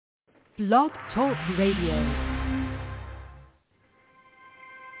Blog Talk Radio.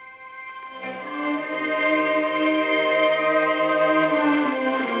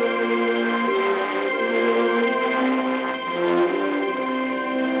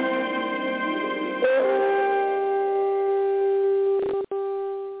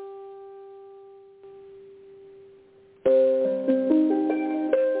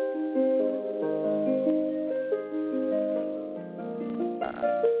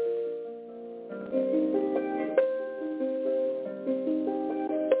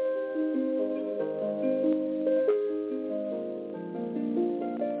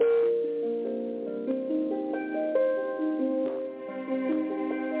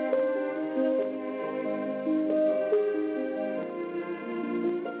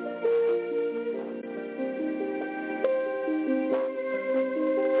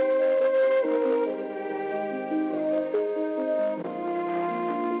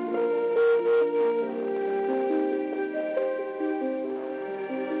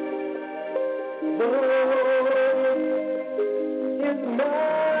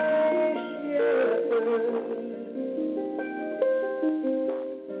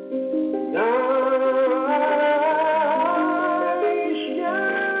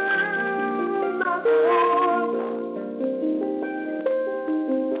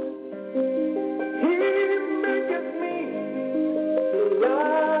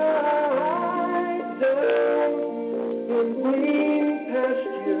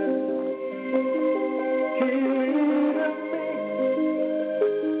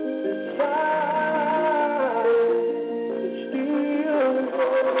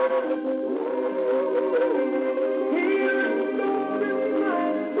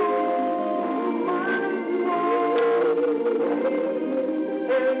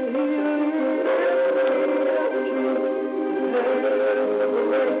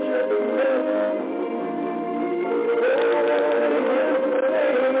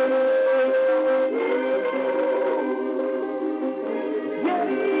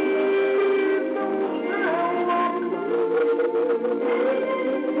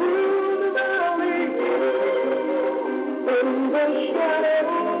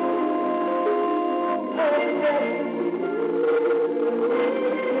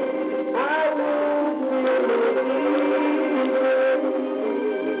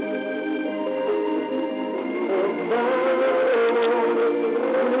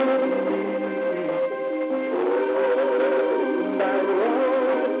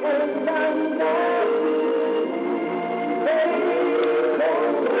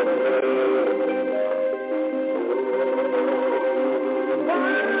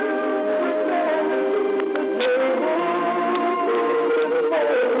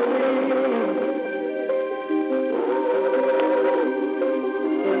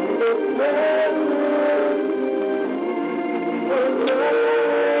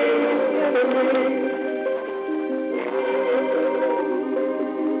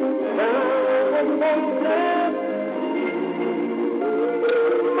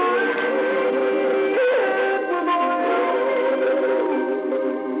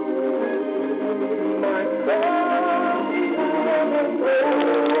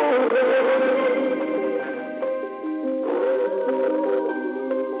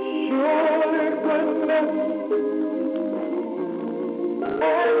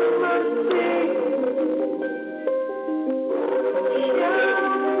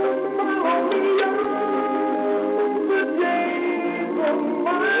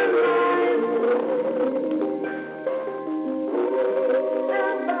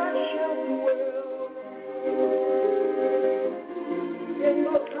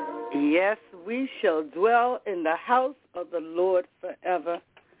 Shall dwell in the house of the Lord forever.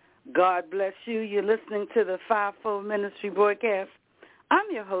 God bless you. You're listening to the Fivefold Ministry broadcast. I'm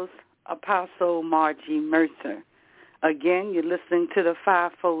your host, Apostle Margie Mercer. Again, you're listening to the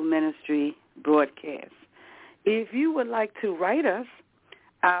Fivefold Ministry broadcast. If you would like to write us,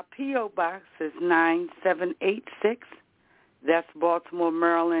 our P.O. Box is 9786. That's Baltimore,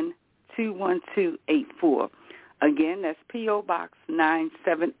 Maryland, 21284. Again, that's P.O. Box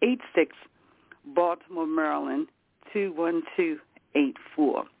 9786. Baltimore, Maryland,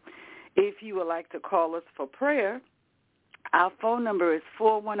 21284. If you would like to call us for prayer, our phone number is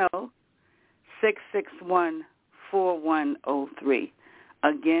 410-661-4103.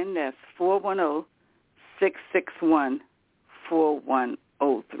 Again, that's 410-661-4103.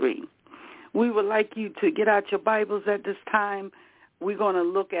 We would like you to get out your Bibles at this time. We're going to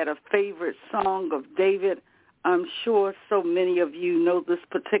look at a favorite song of David. I'm sure so many of you know this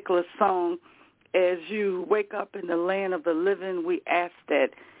particular song. As you wake up in the land of the living, we ask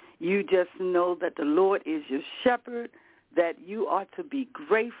that You just know that the Lord is your shepherd, that you are to be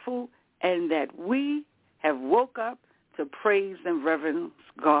grateful, and that we have woke up to praise and reverence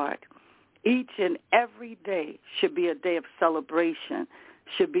God. Each and every day should be a day of celebration,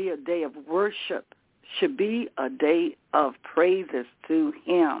 should be a day of worship, should be a day of praises to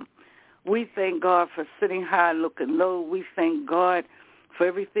him. We thank God for sitting high and looking low. We thank God for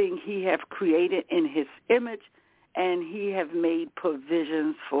everything he has created in his image, and he has made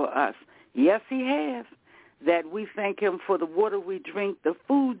provisions for us. Yes, he has. That we thank him for the water we drink, the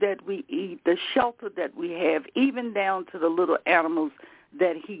food that we eat, the shelter that we have, even down to the little animals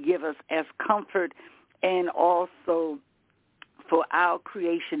that he gives us as comfort, and also for our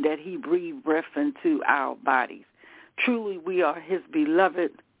creation that he breathed breath into our bodies. Truly, we are his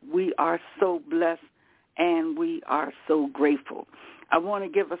beloved. We are so blessed, and we are so grateful. I want to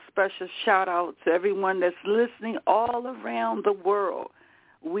give a special shout-out to everyone that's listening all around the world.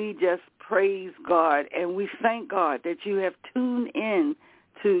 We just praise God, and we thank God that you have tuned in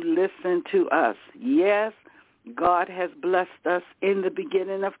to listen to us. Yes, God has blessed us in the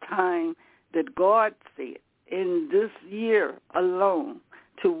beginning of time, that God said in this year alone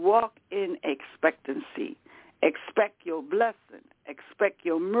to walk in expectancy. Expect your blessing. Expect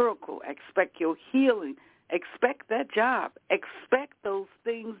your miracle. Expect your healing. Expect that job. Expect those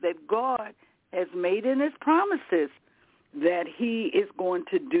things that God has made in his promises that he is going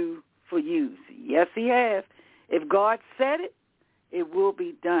to do for you. Yes, he has. If God said it, it will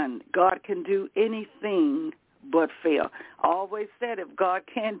be done. God can do anything but fail. I always said if God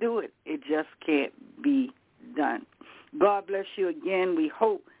can't do it, it just can't be done. God bless you again. We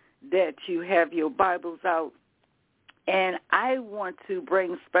hope that you have your Bibles out. And I want to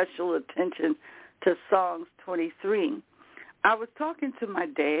bring special attention to Psalms 23. I was talking to my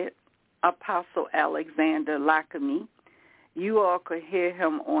dad, Apostle Alexander Lockamy. You all could hear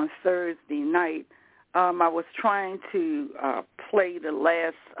him on Thursday night. I was trying to play the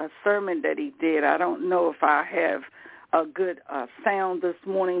last sermon that he did. I don't know if I have a good sound this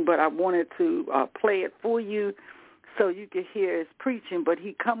morning, but I wanted to play it for you so you could hear his preaching. But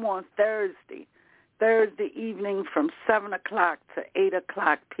he come on Thursday evening from 7 o'clock to 8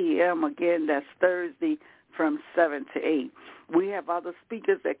 o'clock p.m. Again, that's Thursday from 7 to 8. We have other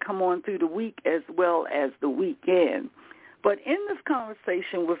speakers that come on through the week as well as the weekend. But in this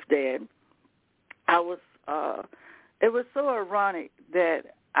conversation with Dad, it was so ironic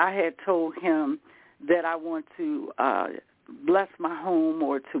that I had told him that I want to bless my home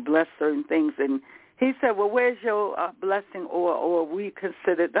or to bless certain things. And he said, well, where's your blessing oil, or we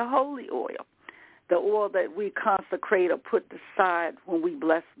consider the holy oil, the oil that we consecrate or put aside when we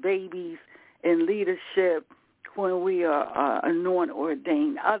bless babies in leadership, when we anoint or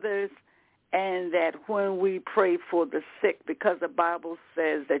ordain others, and that when we pray for the sick, because the Bible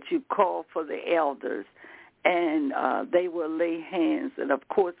says that you call for the elders, and they will lay hands, and of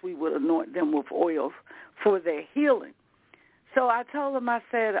course we will anoint them with oil for their healing. So I told him, I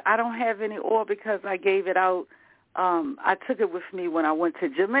said, I don't have any oil because I gave it out. I took it with me when I went to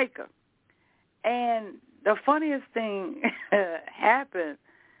Jamaica. And the funniest thing happened.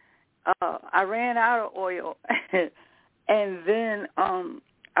 I ran out of oil, and then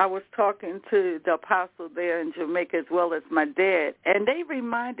I was talking to the apostle there in Jamaica as well as my dad, and they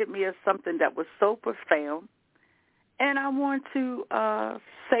reminded me of something that was so profound, and I want to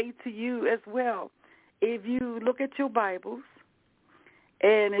say to you as well, if you look at your Bibles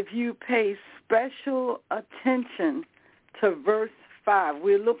and if you pay special attention to verse 5,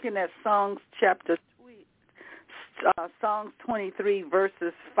 we're looking at Psalms 23,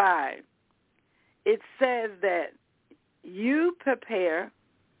 verses 5. It says that you prepare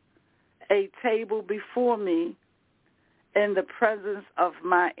a table before me in the presence of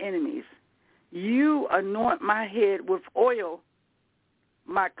my enemies. You anoint my head with oil,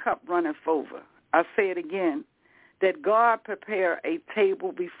 my cup runneth over. I say it again, that God prepare a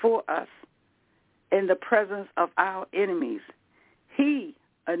table before us in the presence of our enemies. He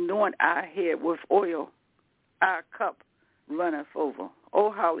anoint our head with oil, our cup runneth over.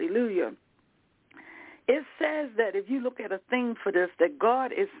 Oh, hallelujah. It says that if you look at a theme for this, that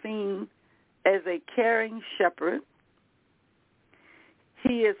God is seen as a caring shepherd.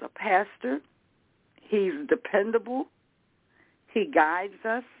 He is a pastor. He's dependable. He guides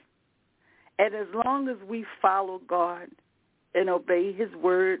us. And as long as we follow God and obey his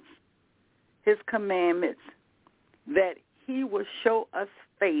words, his commandments, that he will show us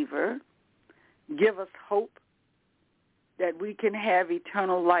favor, give us hope, that we can have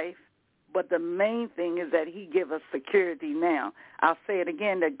eternal life. But the main thing is that he gives us security now. I'll say it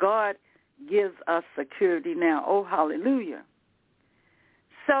again, that God gives us security now. Oh, hallelujah.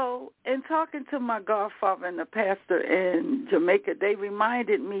 So in talking to my godfather and the pastor in Jamaica, they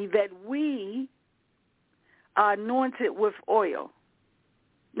reminded me that we are anointed with oil.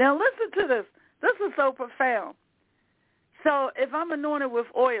 Now listen to this. This is so profound. So if I'm anointed with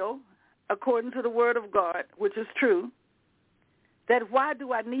oil, according to the word of God, which is true, that why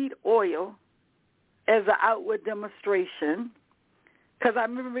do I need oil as an outward demonstration? Because I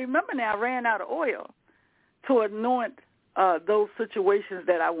remember now I ran out of oil to anoint those situations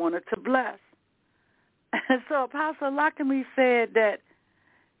that I wanted to bless. And so Apostle Lockamy said that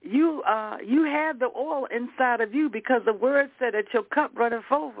you have the oil inside of you because the word said that your cup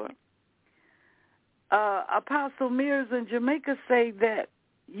runneth over. Apostle Mears in Jamaica say that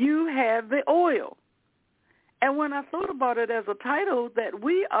you have the oil. And when I thought about it as a title, that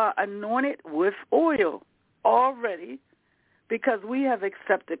we are anointed with oil already because we have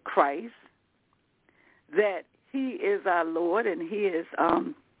accepted Christ, that he is our Lord and he is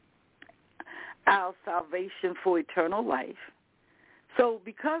our salvation for eternal life. So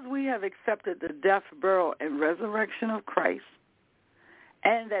because we have accepted the death, burial, and resurrection of Christ,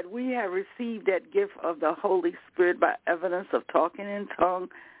 and that we have received that gift of the Holy Spirit by evidence of talking in tongues,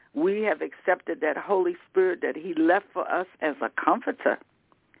 we have accepted that Holy Spirit that he left for us as a comforter.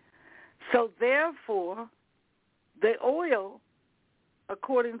 So therefore, the oil,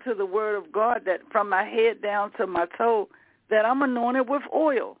 according to the word of God, that from my head down to my toe, that I'm anointed with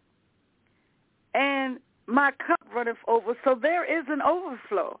oil. And my cup runneth over, so there is an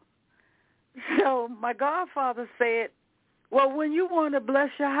overflow. So my godfather said, well, when you want to bless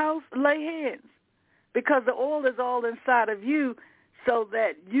your house, lay hands, because the oil is all inside of you so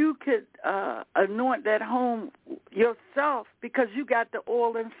that you could anoint that home yourself because you got the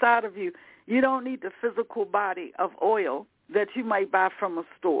oil inside of you. You don't need the physical body of oil that you might buy from a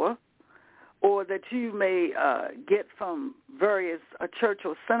store or that you may get from various church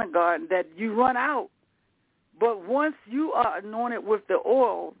or synagogue that you run out. But once you are anointed with the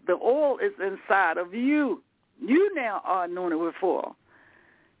oil is inside of you. You now are anointed with oil.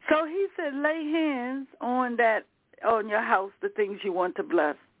 So he said, lay hands on your house, the things you want to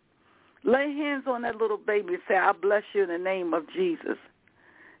bless. Lay hands on that little baby and say, I bless you in the name of Jesus.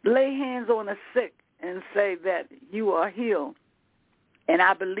 Lay hands on the sick and say that you are healed. And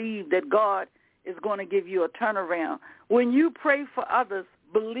I believe that God is going to give you a turnaround. When you pray for others,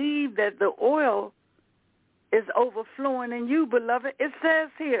 believe that the oil is overflowing in you, beloved. It says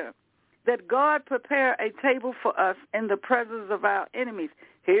here that God prepare a table for us in the presence of our enemies.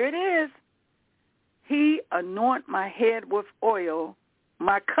 Here it is. He anoint my head with oil.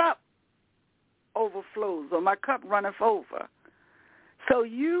 My cup overflows, or my cup runneth over. So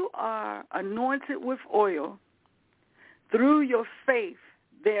you are anointed with oil. Through your faith,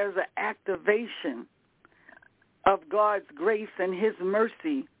 there's an activation of God's grace and his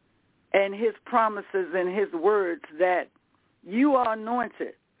mercy and his promises and his words that you are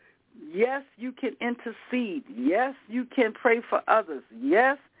anointed. Yes, you can intercede. Yes, you can pray for others.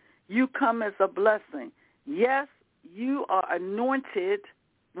 Yes, you come as a blessing. Yes, you are anointed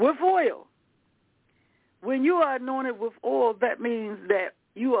with oil. When you are anointed with oil, that means that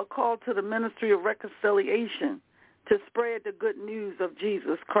you are called to the ministry of reconciliation to spread the good news of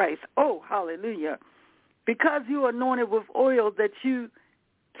Jesus Christ. Oh, hallelujah. Because you are anointed with oil, that you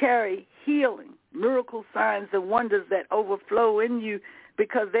carry healing, miracle signs and wonders that overflow in you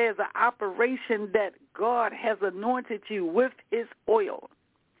because there's an operation that God has anointed you with his oil.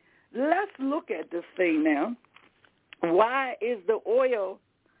 Let's look at this thing now. Why is the oil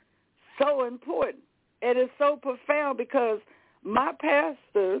so important? It is so profound because my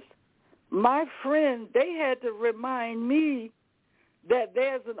pastors, my friends, they had to remind me that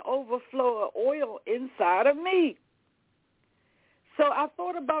there's an overflow of oil inside of me. So I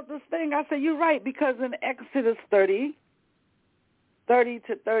thought about this thing. I said, you're right, because in Exodus 30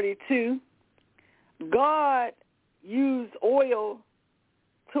 to 32, God used oil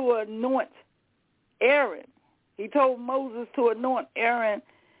to anoint Aaron. He told Moses to anoint Aaron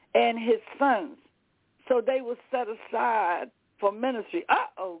and his sons so they were set aside for ministry.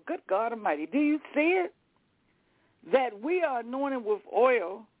 Good God Almighty. Do you see it? That we are anointed with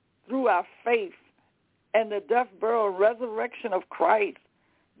oil through our faith and the death, burial, and resurrection of Christ,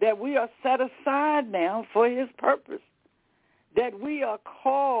 that we are set aside now for his purpose, that we are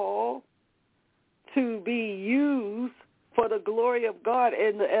called to be used for the glory of God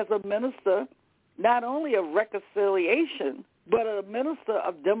and as a minister, not only of reconciliation, but a minister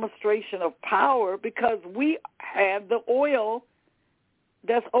of demonstration of power, because we have the oil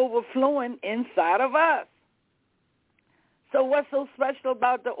that's overflowing inside of us. So what's so special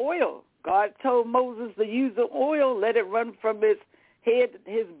about the oil? God told Moses to use the oil, let it run from its head,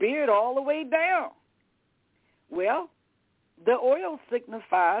 his beard all the way down. Well, the oil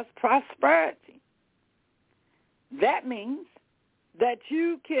signifies prosperity. That means that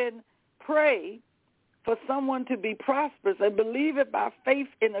you can pray for someone to be prosperous and believe it by faith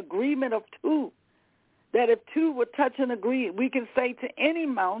in agreement of two. That if two would touch and agree, we can say to any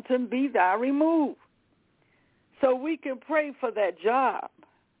mountain, be thou removed. So we can pray for that job.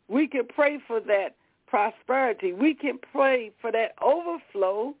 We can pray for that prosperity. We can pray for that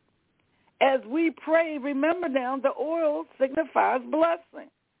overflow. As we pray, remember now, the oil signifies blessing.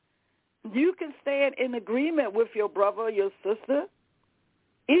 You can stand in agreement with your brother or your sister,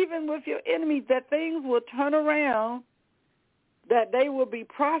 even with your enemy, that things will turn around, that they will be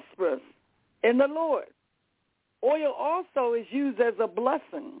prosperous in the Lord. Oil also is used as a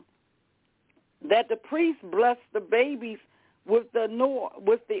blessing, that the priest blessed the babies with the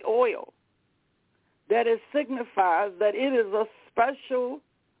oil. That it signifies that it is a special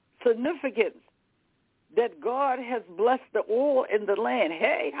significance that God has blessed the oil in the land.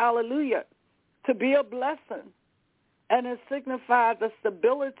 Hey, hallelujah, to be a blessing. And it signifies the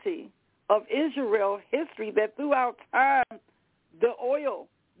stability of Israel history, that throughout time the oil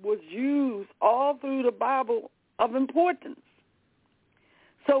was used all through the Bible of importance.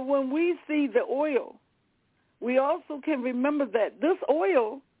 So when we see the oil, we also can remember that this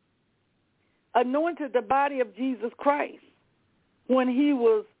oil anointed the body of Jesus Christ when he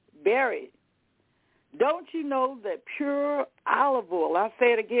was buried. Don't you know that pure olive oil, I'll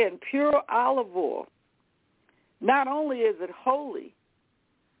say it again, pure olive oil, not only is it holy,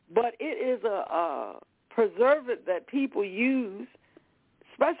 but it is a preservative that people use,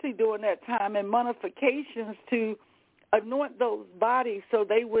 especially during that time, in mummifications to anoint those bodies so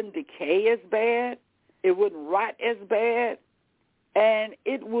they wouldn't decay as bad, it wouldn't rot as bad, and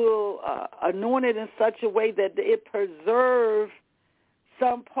it will anoint it in such a way that it preserves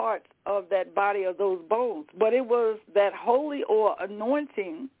some parts of that body of those bones. But it was that holy oil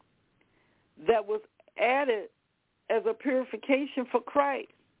anointing that was added as a purification for Christ.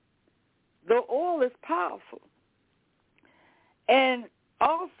 The oil is powerful. And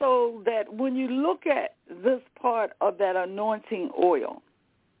also that when you look at this part of that anointing oil,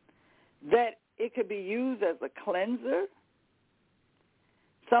 that it could be used as a cleanser.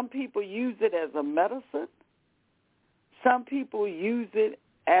 Some people use it as a medicine. Some people use it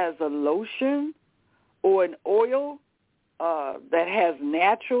as a lotion or an oil that has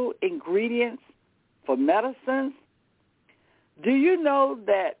natural ingredients for medicines. Do you know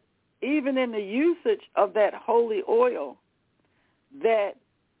that even in the usage of that holy oil, that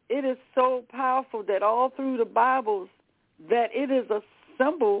it is so powerful that all through the Bibles that it is a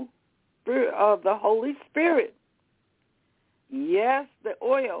symbol of the Holy Spirit? Yes, the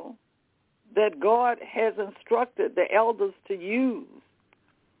oil that God has instructed the elders to use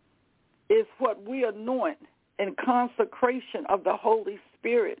is what we anoint in consecration of the Holy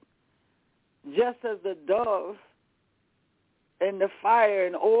Spirit, just as the dove and the fire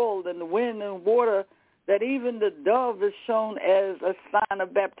and oil and the wind and water, that even the dove is shown as a sign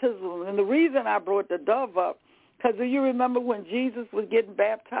of baptism. And the reason I brought the dove up, because do you remember when Jesus was getting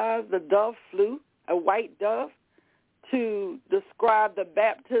baptized, the dove flew, a white dove, to describe the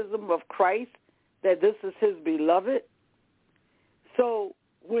baptism of Christ, that this is his beloved. So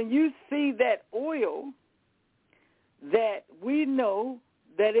when you see that oil, that we know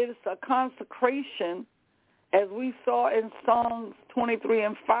that it is a consecration, as we saw in Psalms 23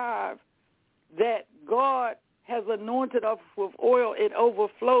 and 5, that God has anointed us with oil. It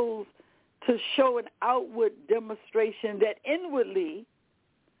overflows to show an outward demonstration that inwardly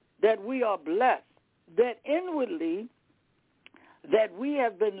that we are blessed, that inwardly that we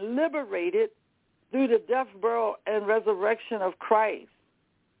have been liberated through the death, burial, and resurrection of Christ,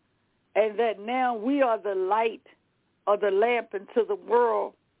 and that now we are the light or the lamp into the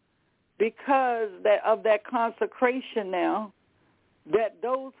world because of that consecration now, that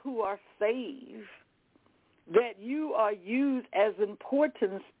those who are saved, that you are used as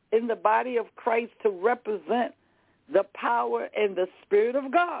importance in the body of Christ to represent the power and the Spirit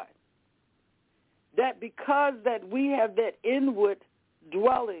of God. That because that we have that inward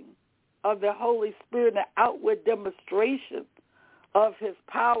dwelling of the Holy Spirit, the outward demonstration of his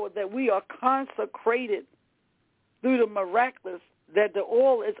power, that we are consecrated through the miraculous, that the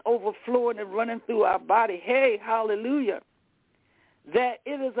oil is overflowing and running through our body. Hey, hallelujah. That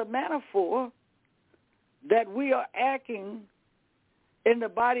it is a metaphor that we are acting in the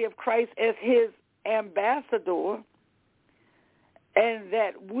body of Christ as his ambassador, and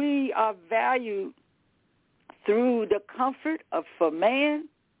that we are valued through the comfort for man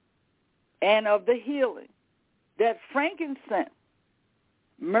and of the healing. That frankincense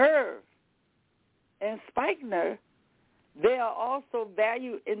myrrh, and spikenard, they are also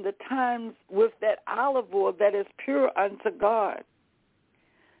valued in the times with that olive oil that is pure unto God.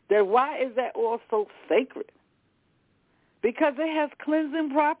 Then why is that oil so sacred? Because it has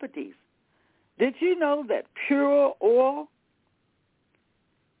cleansing properties. Did you know that pure oil,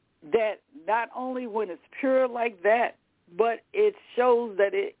 that not only when it's pure like that, but it shows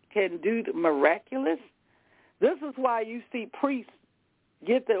that it can do the miraculous? This is why you see priests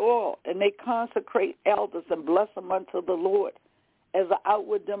get the oil and they consecrate elders and bless them unto the Lord as an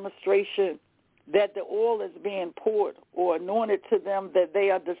outward demonstration that the oil is being poured or anointed to them, that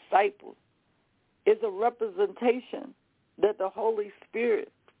they are disciples. It's a representation that the Holy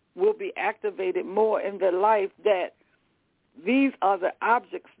Spirit will be activated more in their life, that these are the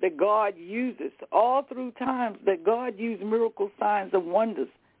objects that God uses all through times, that God used miracle signs and wonders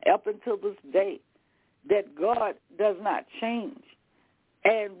up until this day, that God does not change.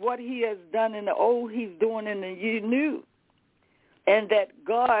 And what he has done in the old, he's doing in the new. And that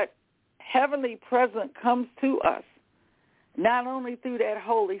God, heavenly presence, comes to us, not only through that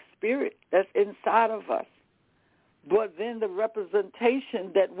Holy Spirit that's inside of us, but then the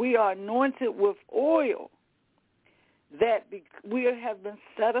representation that we are anointed with oil, that we have been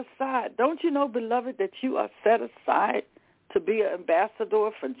set aside. Don't you know, beloved, that you are set aside to be an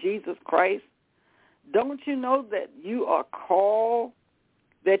ambassador for Jesus Christ? Don't you know that you are called,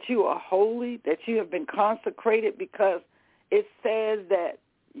 that you are holy, that you have been consecrated, because it says that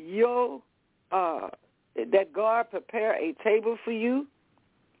that God prepare a table for you,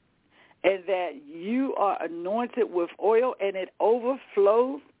 and that you are anointed with oil, and it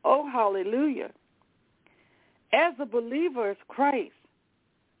overflows. Oh, hallelujah. As a believer of Christ,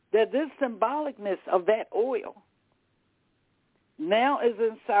 that this symbolicness of that oil now is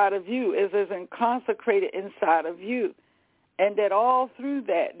inside of you, is consecrated inside of you, and that all through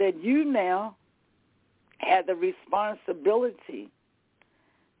that you now have the responsibility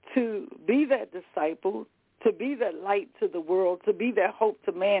to be that disciple, to be that light to the world, to be that hope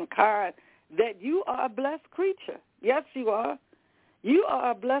to mankind, that you are a blessed creature. Yes, you are. You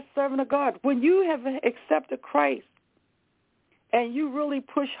are a blessed servant of God. When you have accepted Christ and you really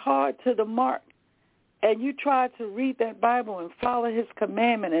push hard to the mark and you try to read that Bible and follow his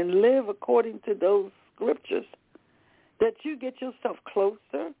commandment and live according to those scriptures, that you get yourself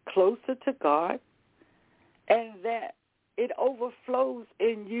closer to God, and that it overflows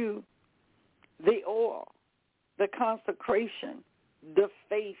in you the oil, the consecration, the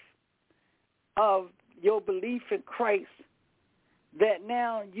faith of your belief in Christ, that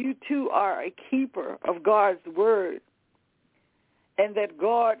now you too are a keeper of God's word, and that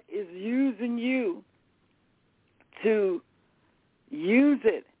God is using you to use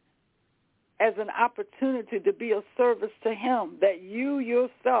it as an opportunity to be of service to him, that you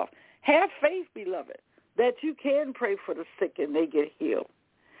yourself have faith, beloved, that you can pray for the sick and they get healed.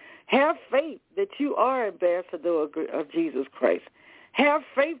 Have faith that you are ambassador of Jesus Christ. Have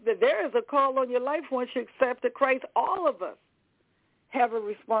faith that there is a call on your life once you accept Christ. All of us have a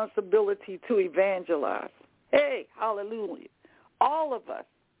responsibility to evangelize. Hey, hallelujah. All of us.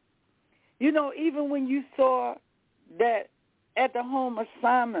 You know, even when you saw that at the home of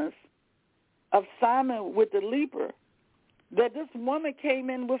Simon with the leper, that this woman came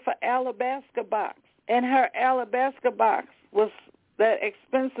in with an alabaster box, and her alabaster box was that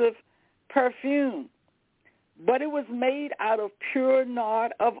expensive perfume, but it was made out of pure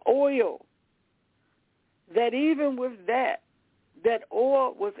nard of oil. That even with that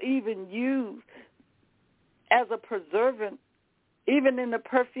oil was even used as a preservant, even in the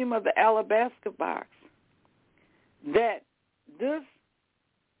perfume of the alabaster box. That this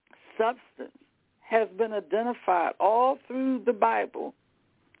substance has been identified all through the Bible,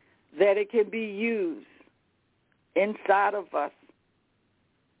 that it can be used inside of us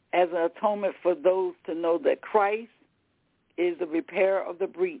as an atonement for those to know that Christ is the repairer of the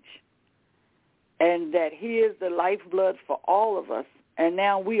breach, and that he is the lifeblood for all of us. And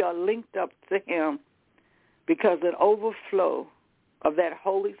now we are linked up to him because an overflow of that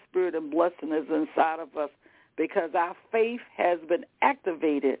Holy Spirit and blessing is inside of us, because our faith has been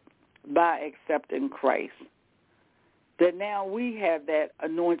activated by accepting Christ. That now we have that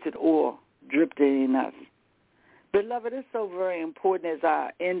anointed oil dripped in us. Beloved, it's so very important, as I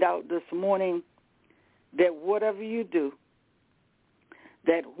end out this morning, that whatever you do,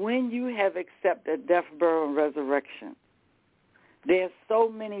 that when you have accepted death, burial, and resurrection, there's so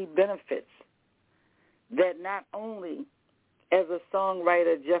many benefits that not only, as a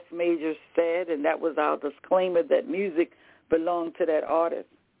songwriter Jeff Majors said, and that was our disclaimer that music belonged to that artist,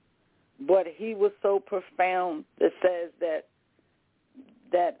 but he was so profound that says that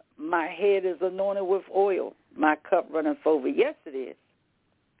that my head is anointed with oil, my cup runneth over. Yes, it is.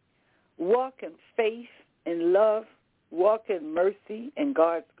 Walk in faith and love, walk in mercy and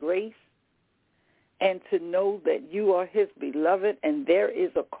God's grace, and to know that you are his beloved, and there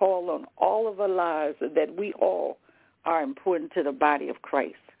is a call on all of our lives that we all are important to the body of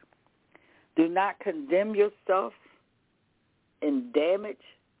Christ. Do not condemn yourself and damage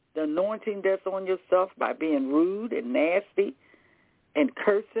the anointing that's on yourself by being rude and nasty and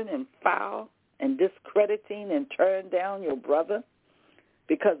cursing and foul and discrediting and tearing down your brother,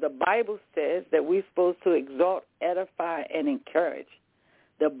 because the Bible says that we're supposed to exhort, edify, and encourage.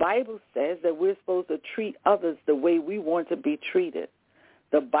 The Bible says that we're supposed to treat others the way we want to be treated.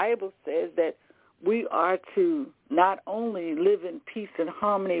 The Bible says that we are to not only live in peace and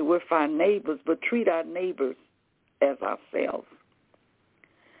harmony with our neighbors, but treat our neighbors as ourselves.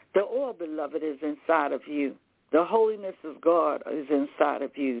 The oil, beloved, is inside of you. The holiness of God is inside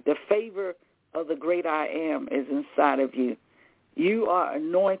of you. The favor of the great I am is inside of you. You are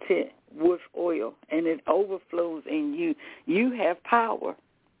anointed with oil, and it overflows in you. You have power,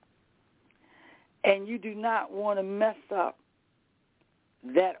 and you do not want to mess up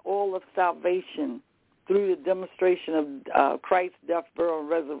that oil of salvation through the demonstration of Christ's death, burial, and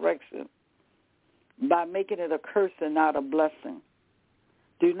resurrection by making it a curse and not a blessing.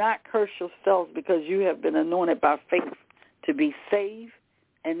 Do not curse yourselves, because you have been anointed by faith to be saved,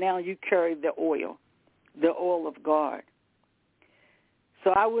 and now you carry the oil of God. So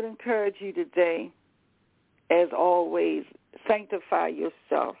I would encourage you today, as always, sanctify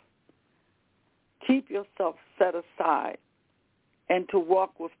yourself. Keep yourself set aside, and to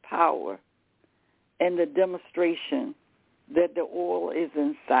walk with power and the demonstration that the oil is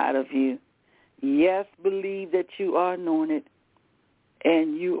inside of you. Yes, believe that you are anointed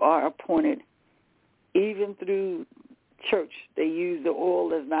and you are appointed. Even through church, they use the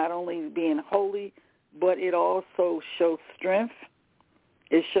oil as not only being holy, but it also shows strength.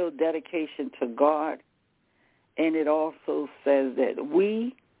 It shows dedication to God. And it also says that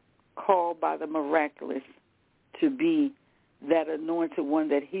we, called by the miraculous to be that anointed one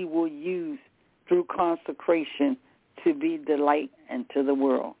that he will use through consecration to be the light into the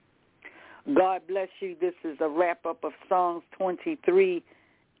world. God bless you. This is a wrap-up of Psalms 23,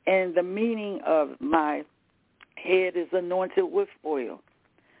 and the meaning of my head is anointed with oil.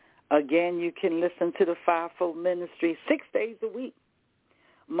 Again, you can listen to the Fivefold Ministry 6 days a week,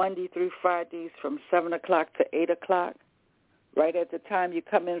 Monday through Fridays from 7 o'clock to 8 o'clock, right at the time you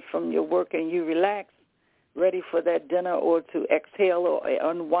come in from your work and you relax, ready for that dinner or to exhale or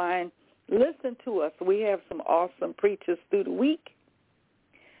unwind. Listen to us. We have some awesome preachers through the week,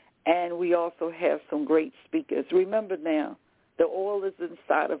 and we also have some great speakers. Remember now, the oil is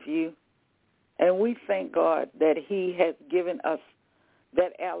inside of you, and we thank God that he has given us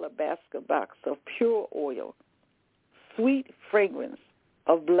that alabaster box of pure oil, sweet fragrance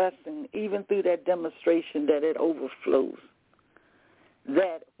of blessing, even through that demonstration that it overflows.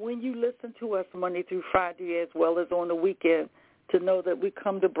 That when you listen to us Monday through Friday as well as on the weekend, to know that we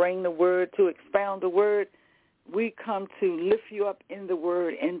come to bring the word, to expound the word, we come to lift you up in the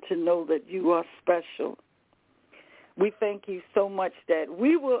word and to know that you are special. We thank you so much that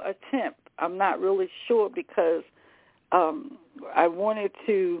we will attempt, I'm not really sure because I wanted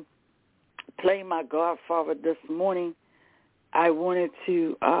to play my Godfather this morning. I wanted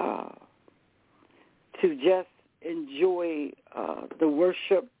to just enjoy the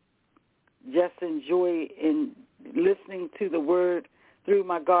worship, just enjoy in listening to the word through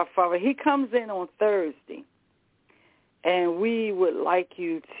my Godfather. He comes in on Thursday, and we would like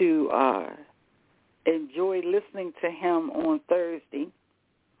you to enjoy listening to him on Thursday,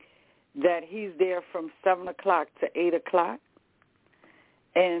 that he's there from 7 o'clock to 8 o'clock.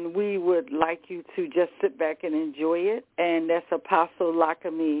 And we would like you to just sit back and enjoy it. And that's Apostle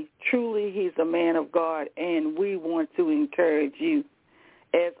Lakami. Truly, he's a man of God, and we want to encourage you,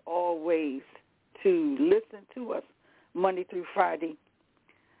 as always, to listen to us Monday through Friday.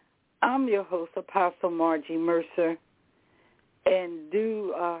 I'm your host, Apostle Margie Mercer, and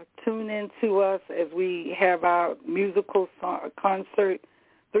do tune in to us as we have our musical concert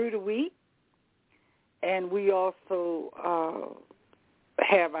through the week. And we also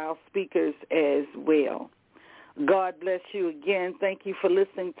have our speakers as well. God bless you again. Thank you for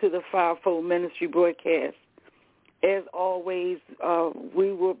listening to the Fivefold Ministry broadcast. As always,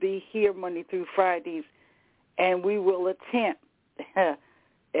 we will be here Monday through Fridays, and we will attempt,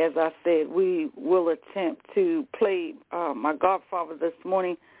 as I said, we will attempt to play my Godfather this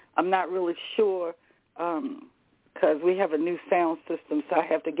morning. I'm not really sure because we have a new sound system, so I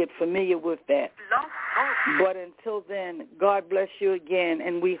have to get familiar with that. But until then, God bless you again,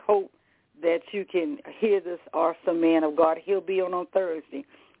 and we hope that you can hear this awesome man of God. He'll be on Thursday.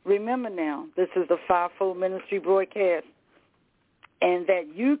 Remember now, this is the Fivefold Ministry broadcast, and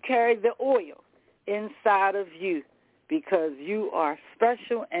that you carry the oil inside of you because you are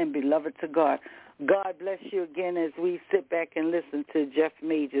special and beloved to God. God bless you again as we sit back and listen to Jeff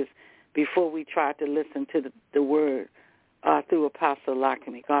Majors before we try to listen to the word through Apostle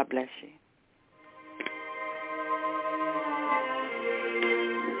Lockamy. God bless you.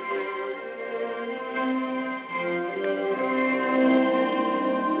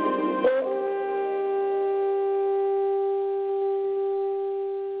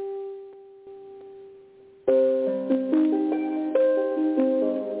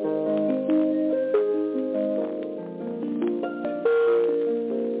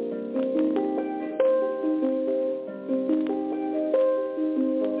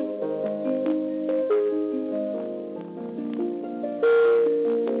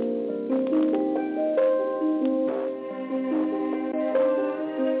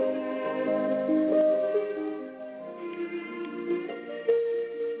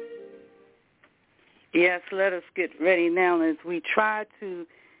 Yes, let us get ready now as we try to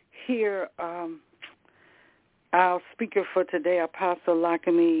hear our speaker for today, Apostle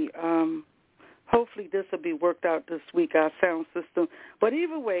Lockamy. Hopefully this will be worked out this week, our sound system. But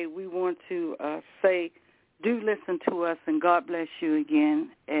either way, we want to say, do listen to us, and God bless you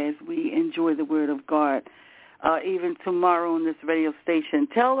again as we enjoy the word of God. Even tomorrow on this radio station,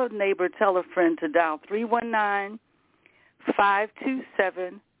 tell a neighbor, tell a friend to dial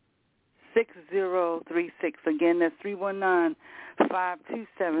 319-527-6036. Again, that's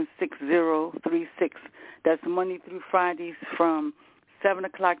 319-527-6036. That's Monday through Fridays from 7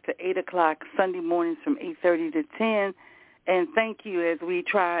 o'clock to 8 o'clock, Sunday mornings from 8:30 to 10. And thank you as we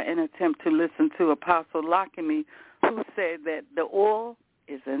try and attempt to listen to Apostle Lockamy, who said that the oil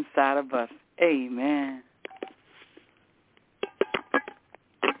is inside of us. Amen.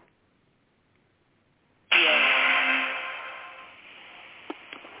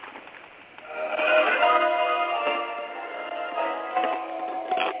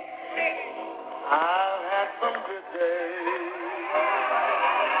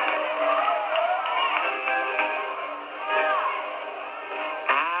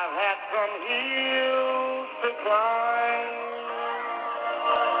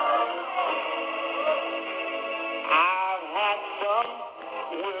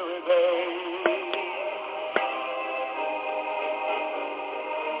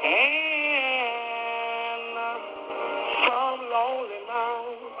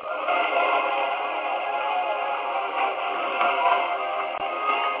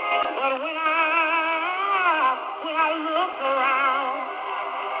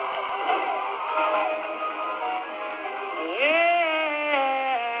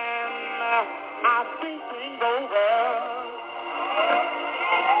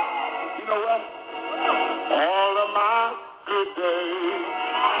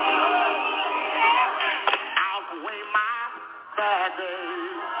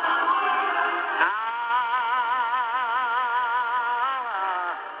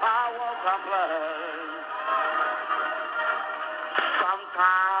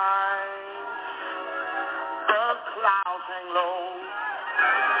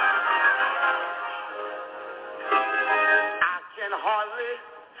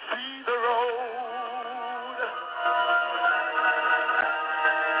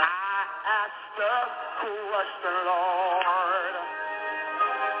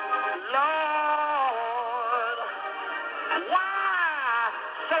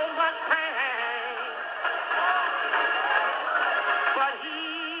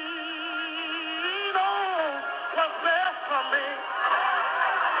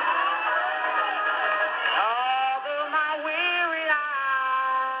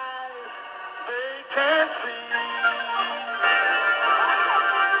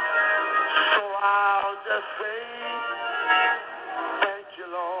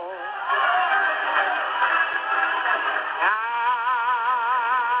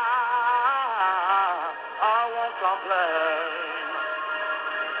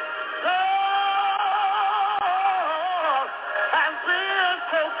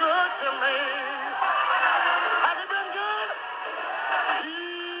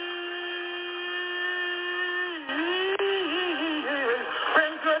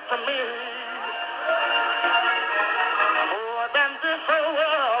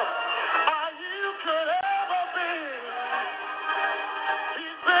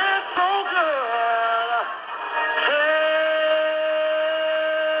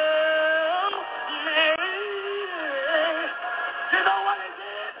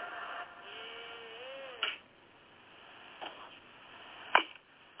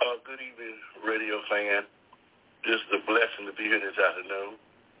 good evening, radio fan. This is a blessing to be here this afternoon.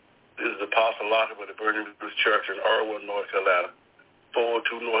 This is Apostle Locker with the Burning Baptist Church in Irwin, North Carolina,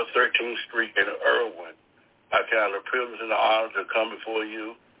 402 North 13th Street in Irwin. I count the privilege and the honor to come before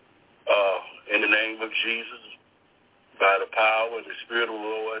you in the name of Jesus, by the power and the Spirit of the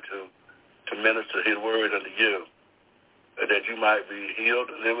Lord, to minister His word unto you, that you might be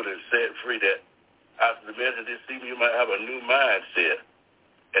healed, delivered, and set free, that after the message this evening you might have a new mindset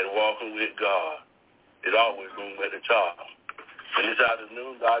and walking with God. It's always room at the top. And this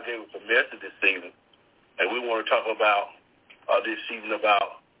afternoon, God gave us a message this evening, and we want to talk about this evening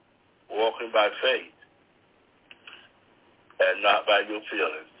about walking by faith and not by your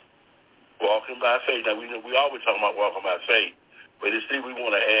feelings. Walking by faith. Now, we always talk about walking by faith, but this evening we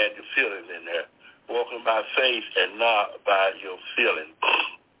want to add the feelings in there. Walking by faith and not by your feelings.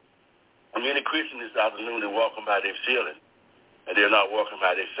 Many Christians this afternoon are walking by their feelings, and they're not walking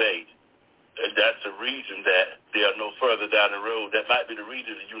by their faith. And that's the reason that they are no further down the road. That might be the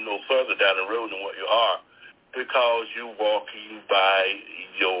reason that you're no further down the road than what you are, because you're walking by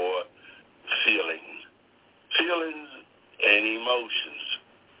your feelings. Feelings and emotions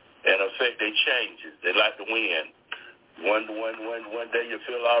and affect their changes. They're like the wind. One day you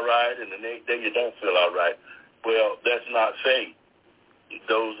feel all right, and the next day you don't feel all right. Well, that's not faith.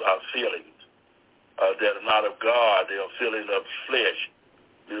 Those are feelings that are not of God. They are feelings of flesh.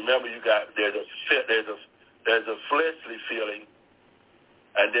 Remember, there's a fleshly feeling,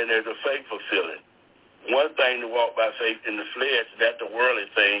 and then there's a faithful feeling. One thing to walk by faith in the flesh, that's the worldly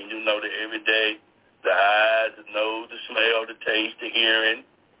thing. You know that every day, the eyes, the nose, the smell, the taste, the hearing,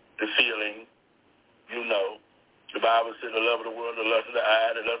 the feeling, you know. The Bible says the love of the world, the lust of the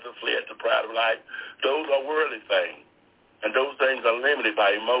eye, the lust of the flesh, the pride of life. Those are worldly things, and those things are limited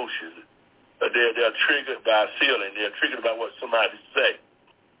by emotions. They're triggered by feeling. They're triggered by what somebody say.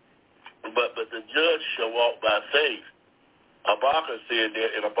 But the judge shall walk by faith. Habakkuk said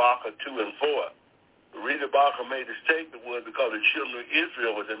there in Habakkuk 2 and 4. The reason Habakkuk made the statement was because the children of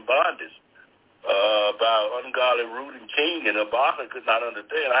Israel was in bondage by an ungodly ruling king, and Habakkuk could not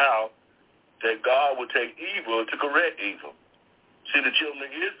understand how that God would take evil to correct evil. See, the children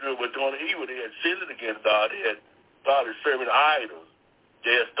of Israel were doing evil. They had sinned against God. They had started serving idols.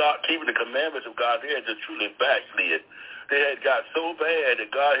 They had started keeping the commandments of God. They had just truly backslid. They had got so bad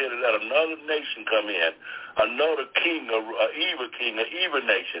that God had to let another nation come in, another king, an evil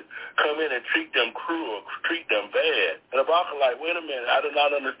nation, come in and treat them cruel, treat them bad. And Habakkuk like, wait a minute, I do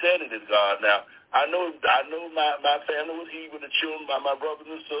not understand this, God. Now, I know my family was evil, the children, my brothers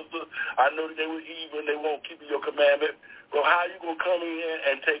and sisters. I know that they were evil and they won't keep your commandment. Well, how are you going to come in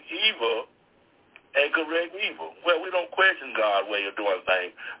and take evil and correct evil? Well, we don't question God's way of doing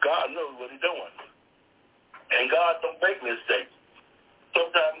things. God knows what he's doing. And God don't make mistakes.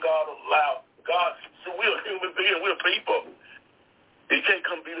 Sometimes God will allow so we're human beings, we're people. He can't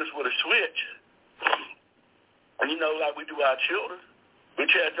come beat us with a switch. And like we do our children. We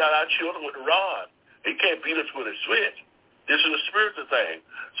chastise our children with a rod. He can't beat us with a switch. This is a spiritual thing.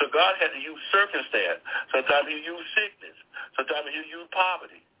 So God had to use circumstance. Sometimes he'll use sickness. Sometimes he'll use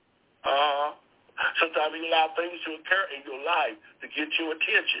poverty. Sometimes he'll allow things to occur in your life to get your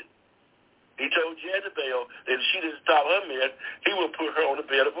attention. He told Jezebel that if she didn't stop her mess, he would put her on the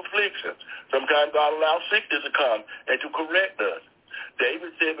bed of affliction. Sometimes God allows sickness to come and to correct us.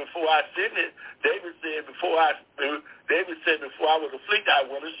 David said, before I sinned it, David said, before I was afflicted, I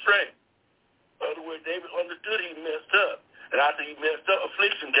went astray. In other words, David understood he messed up. And after he messed up,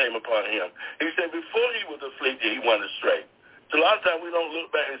 affliction came upon him. He said before he was afflicted, he went astray. So a lot of times we don't look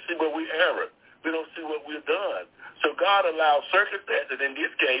back and see where we erred. We don't see what we've done. So God allows circumstances. In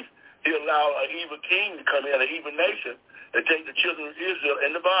this case, he allowed an evil king to come in, an evil nation, and take the children of Israel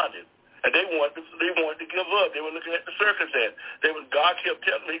into bondage. And they wanted to give up. They were looking at the circumstance. God kept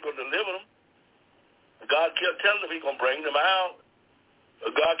telling them he's going to deliver them. God kept telling them he's going to bring them out.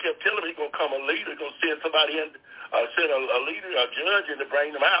 God kept telling them he's going to come a leader, he's going to send somebody in, send a leader, a judge in to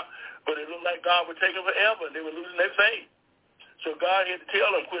bring them out. But it looked like God would take them forever, and they were losing their faith. So God had to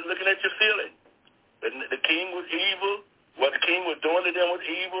tell them, quit looking at your feelings. The king was evil. What the king was doing to them was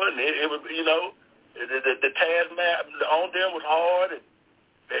evil, and it was, the task on them was hard, and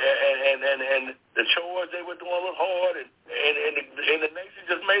the chores they were doing was hard, and the nation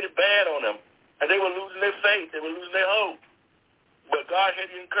just made it bad on them, and they were losing their faith, they were losing their hope. But God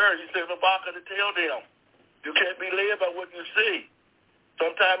had to encourage. He said, Habakkuk, to tell them, you can't be led by what you see.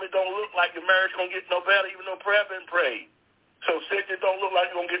 Sometimes it don't look like your marriage gonna get no better, even though prayer been prayed. So since it don't look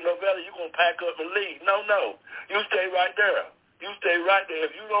like you're going to get no better, you're going to pack up and leave. No. You stay right there. You stay right there.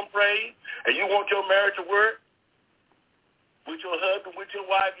 If you don't pray and you want your marriage to work, with your husband, with your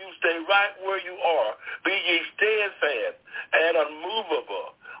wife, you stay right where you are. Be ye steadfast and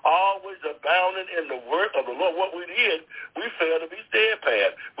unmovable, always abounding in the work of the Lord. What we did, we failed to be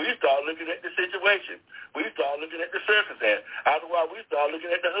steadfast. We started looking at the situation. We started looking at the circumstance. After a while, we started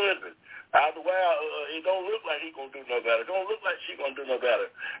looking at the husband. After a while, it don't look like he's going to do no better. It don't look like she's going to do no better.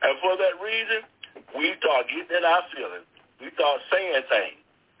 And for that reason, we start getting in our feelings. We start saying things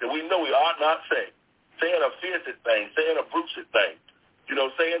that we know we ought not say. Saying offensive things, saying abusive things.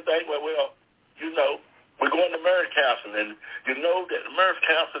 Saying things well, we're going to marriage counseling, and you know that the marriage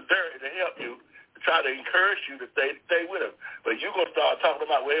counselor there to help you, to try to encourage you to stay with him. But you're going to start talking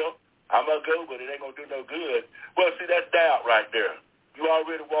about, I'm going to go, but it ain't going to do no good. Well, see, that's doubt right there. You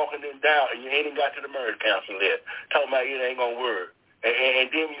already walking in doubt, and you ain't even got to the marriage counseling yet. Talking about it ain't going to work. And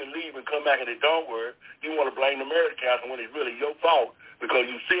then when you leave and come back and it don't work, you want to blame the marriage counselor when it's really your fault because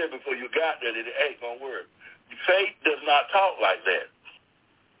you said before you got there that it ain't going to work. Faith does not talk like that.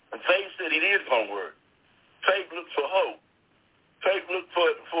 And faith said it is going to work. Faith looks for hope. Faith looks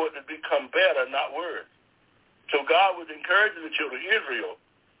for it to become better, not worse. So God was encouraging the children of Israel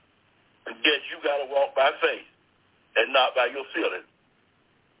that you got to walk by faith and not by your feelings.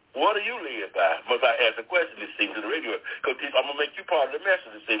 What are you led by? Must I ask a question this evening to the radio? Because I'm going to make you part of the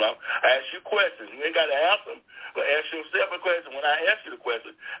message this evening. I ask you questions. You ain't got to answer them, but ask yourself a question. When I ask you the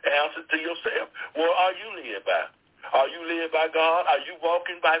question, answer to yourself. What are you led by? Are you led by God? Are you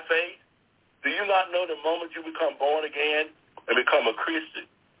walking by faith? Do you not know the moment you become born again and become a Christian,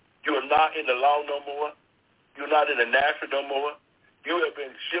 you are not in the law no more? You're not in the natural no more? You have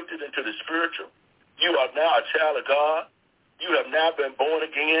been shifted into the spiritual. You are now a child of God. You have now been born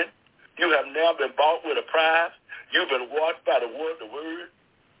again. You have now been bought with a price. You've been washed by the word.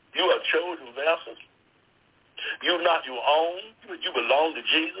 You are chosen vessels. You're not your own. You belong to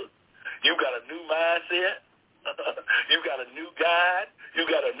Jesus. You got a new mindset. You got a new guide. You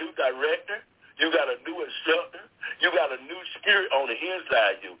got a new director. You got a new instructor. You got a new spirit on the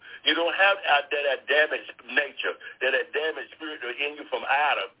inside of you. You don't have that damaged nature, that damaged spirit in you from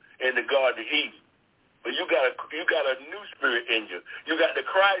Adam in the Garden of Eden. But you got a new spirit in you. You got the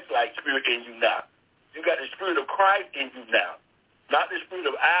Christ-like spirit in you now. You got the spirit of Christ in you now. Not the spirit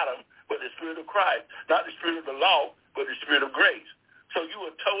of Adam, but the spirit of Christ. Not the spirit of the law, but the spirit of grace. So you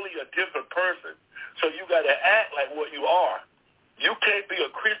are totally a different person. So you got to act like what you are. You can't be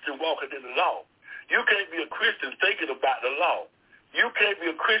a Christian walking in the law. You can't be a Christian thinking about the law. You can't be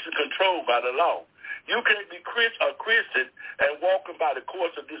a Christian controlled by the law. You can't be a Christian and walking by the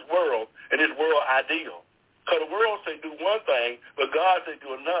course of this world and this world ideal. Because the world say do one thing, but God say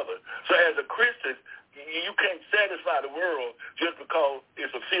do another. So as a Christian, you can't satisfy the world just because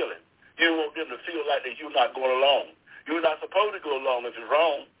it's a feeling. You want them to feel like that you're not going along. You're not supposed to go along if it's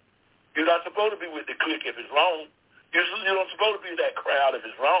wrong. You're not supposed to be with the clique if it's wrong. You're not supposed to be that crowd if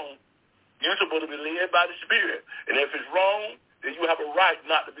it's wrong. You're supposed to be led by the Spirit. And if it's wrong, then you have a right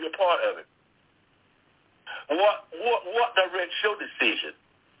not to be a part of it. What directs your decision?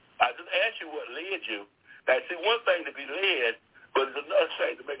 I just asked you what led you. Now, see, one thing to be led, but it's another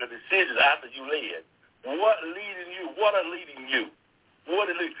thing to make a decision after you led. What leading you? What are leading you?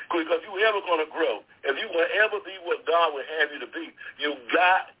 Because if you're ever going to grow, if you will ever be what God would have you to be, your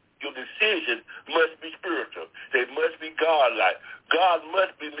decision must be spiritual. They must be God-like. God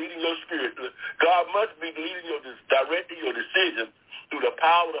must be leading your spirit. God must be directing your decision through the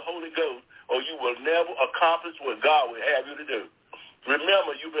power of the Holy Ghost, or you will never accomplish what God would have you to do.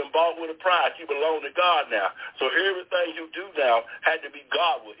 Remember, you've been bought with a price. You belong to God now. So everything you do now had to be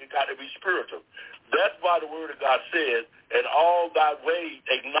Godward. It got to be spiritual. That's why the Word of God says, "In all thy ways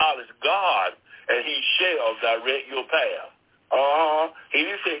acknowledge God, and he shall direct your path." He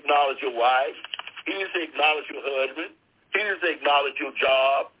didn't say acknowledge your wife. He didn't say acknowledge your husband. He didn't say acknowledge your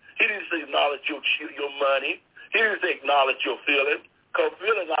job. He didn't say acknowledge your money. He didn't say acknowledge your feelings, because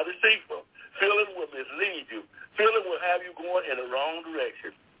feelings are deceitful. Feelings will mislead you. Feeling will have you going in the wrong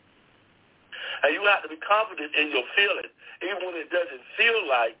direction. And you have to be confident in your feelings, even when it doesn't feel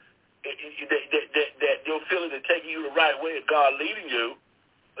like that your feelings are taking you the right way and God leading you,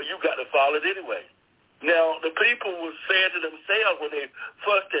 you got to follow it anyway. Now, the people were saying to themselves when they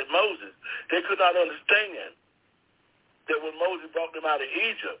fussed at Moses, they could not understand that when Moses brought them out of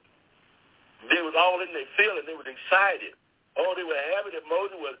Egypt, they was all in their feelings. They was excited. They were happy that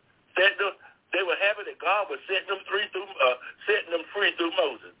Moses was setting them. They were happy that God was setting them free through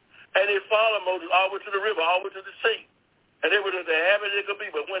Moses. And they followed Moses all the way to the river, all the way to the sea. And they were as happy as they could be.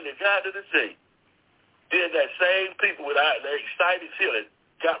 But when they got to the sea, then that same people with their excited feelings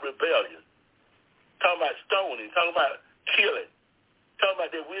got rebellious. Talking about stoning, talking about killing, talking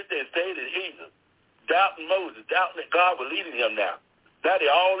about they went there and stayed in Egypt. doubting Moses, doubting that God was leading him now. Now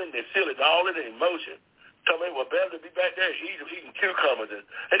they're all in their feelings, all in their emotion. Tell me, well, better to be back there in Egypt eating cucumbers.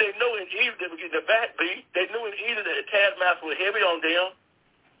 And they know in Egypt they were getting their back beat. They knew in Egypt that the taskmaster was heavy on them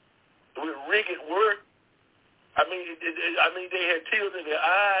with rigid work. I mean, they had tears in their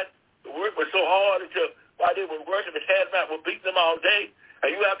eyes. The work was so hard until while they were working, the taskmaster would beat them all day. And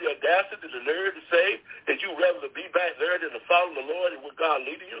you have the audacity, the nerve to say that you'd rather be back there than to follow the Lord and what God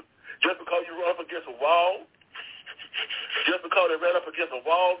leading you just because you run up against a wall. Just because they ran up against a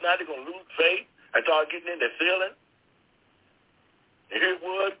wall, now they're going to lose faith and start getting in their feelings. And here it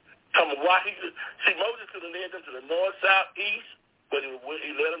was, see, Moses could have led them to the north, south, east, but he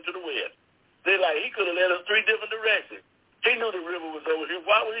led them to the west. He could have led us 3 different directions. He knew the river was over here.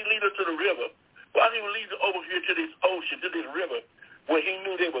 Why would he lead us to the river? Why would he lead us over here to this ocean, to this river, when he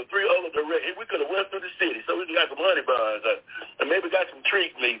knew there were 3 other directions? We could have went through the city, so we got some honey buns, and maybe got some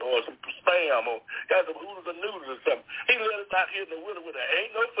treat meat or some spam or got some oodles and noodles or something. He let us out here in the winter where there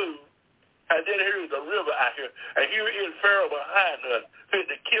ain't no food, and then here is a river out here, and here is Pharaoh behind us, fit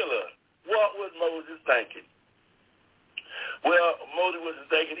to kill us. What was Moses thinking? Well, Moses wasn't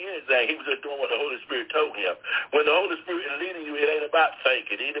thinking anything. He was just doing what the Holy Spirit told him. When the Holy Spirit is leading you, it ain't about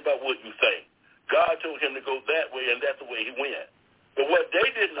thinking. It ain't about what you think. God told him to go that way, and that's the way he went. But what they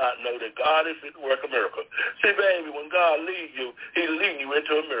did not know, that God is fit to work a miracle. See, baby, when God leads you, he's leading you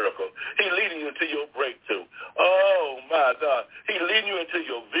into a miracle. He's leading you into your breakthrough. Oh, my God. He's leading you into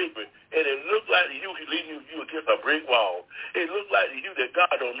your victory. And it looks like to you, he's leading you against a brick wall. It looks like to you that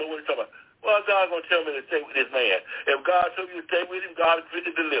God don't know what he's talking about. Well, God's going to tell me to stay with this man. If God told you to stay with him, God is fit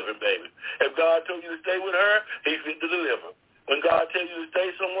to deliver him, baby. If God told you to stay with her, he's fit to deliver. When God tells you to stay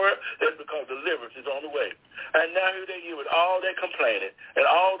somewhere, that's because deliverance is on the way. And now here they are with all that complaining and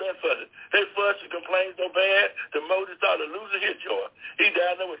all that fussing. They fuss and complain so bad that Moses started losing his joy. He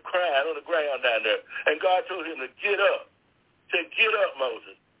down there was crying on the ground down there. And God told him to get up. Said, get up,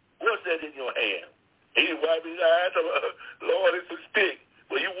 Moses. What's that in your hand? He wiped his eyes. Lord, it's a stick.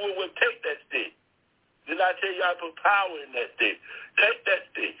 Well, you would take that stick. Did I tell you I put power in that stick? Take that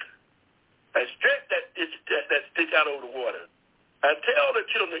stick and stretch that stick out over the water. And tell the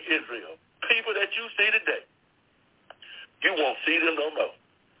children of Israel, people that you see today, you won't see them no more.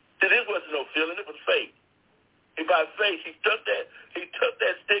 See, this wasn't no feeling, it was faith. And by faith, he took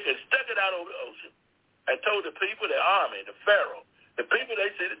that stick and stuck it out over the ocean and told the people, the army, the Pharaoh, the people they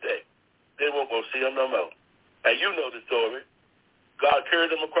see today, they won't go see them no more. And you know the story. God carried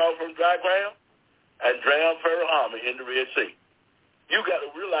them across from dry ground and drowned Pharaoh's army in the Red Sea. You got to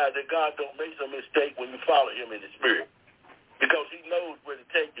realize that God don't make some mistake when you follow him in the spirit, because he knows where to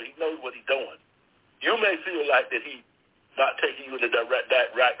take you. He knows what he's doing. You may feel like that he's not taking you in the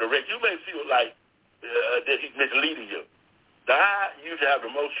right direction. You may feel like that he's misleading you. Now, I used to have the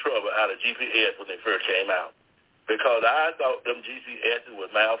most trouble out of GPS when they first came out, because I thought them GPSs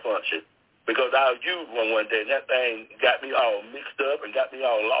would malfunction. Because I used one day, and that thing got me all mixed up and got me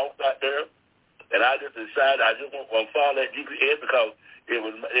all lost out there. And I just decided I just won't follow that GPS because it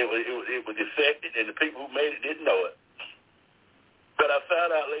was defective, and the people who made it didn't know it. But I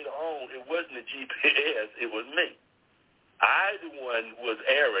found out later on it wasn't the GPS, it was me. I, the one, was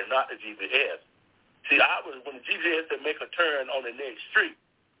erring, not the GPS. See, when the GPS said make a turn on the next street,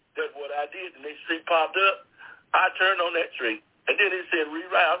 that's what I did. The next street popped up, I turned on that street. And then it said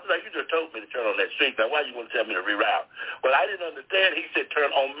reroute. I was like, you just told me to turn on that street. Now, why you want to tell me to reroute? Well, I didn't understand. He said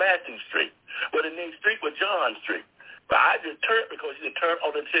turn on Matthew Street. Well, the next street was John Street. But I just turned because he said turn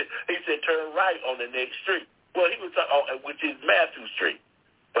on he said turn right on the next street. Well, he was talking on, which is Matthew Street.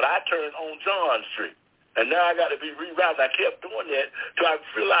 But I turned on John Street. And now I got to be rerouted. I kept doing that till I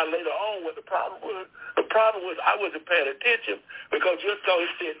realized later on what the problem was. The problem was I wasn't paying attention, because just because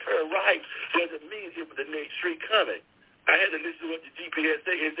he said turn right doesn't mean it was the next street coming. I had to listen to what the GPS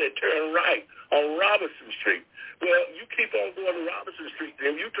said. It said turn right on Robinson Street. Well, you keep on going to Robinson Street.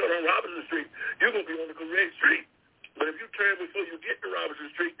 If you turn on Robinson Street, you're going to be on the correct street. But if you turn before you get to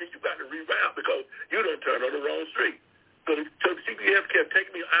Robinson Street, then you got to reroute because you done turned on the wrong street. So the GPS kept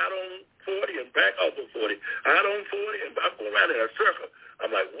taking me out on 40 and back off of 40. Out on 40 and I'm going around in a circle.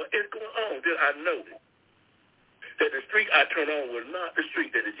 I'm like, what is going on? Then I noticed that the street I turned on was not the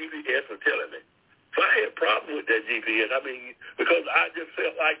street that the GPS was telling me. So I had a problem with that GPS. I mean, because I just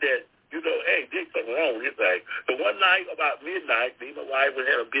felt like that, hey, there's something wrong with this thing. So one night, about midnight, me and my wife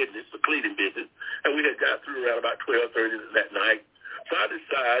had a business, a cleaning business, and we had got through around about 12:30 that night. So I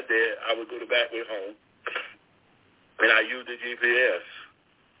decided that I would go the back way home, and I used the GPS.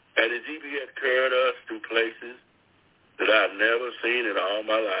 And the GPS carried us to places that I've never seen in all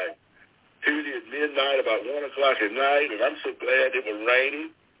my life. Tuesday at midnight, about 1 o'clock at night, and I'm so glad it was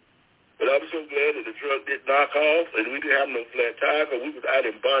raining. But I was so glad that the truck didn't knock off and we didn't have no flat tire because we was out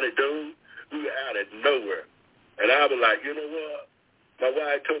in Bonnie Doon. We were out of nowhere. And I was like, you know what? My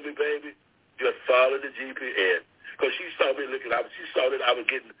wife told me, baby, just follow the GPS. Because she saw me looking, she saw that I was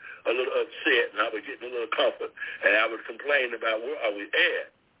getting a little upset and I was getting a little comfort. And I was complaining about where are we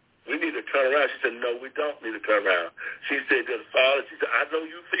at. We need to turn around. She said, no, we don't need to turn around. She said, just follow. She said, I know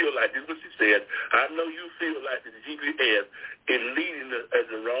you feel like, this is what she said, I know you feel like the GPS is leading us in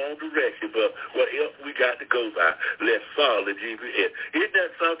the wrong direction, but what else we got to go by? Let's follow the GPS. Isn't that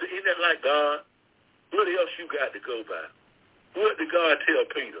something? Isn't that like God? What else you got to go by? What did God tell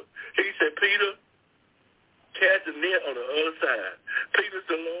Peter? He said, Peter, cast the net on the other side. Peter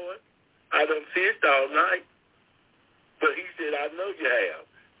said, Lord, I done fished all night. But he said, I know you have.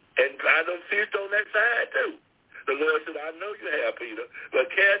 And I done fished on that side, too. The Lord said, I know you have, Peter, but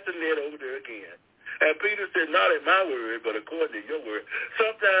cast the net over there again. And Peter said, not at my word, but according to your word.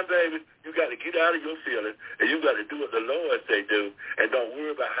 Sometimes, baby, you got to get out of your feelings, and you got to do what the Lord say do, and don't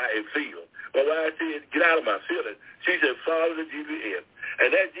worry about how it feels. But when I said, get out of my feelings, she said, follow the GPS.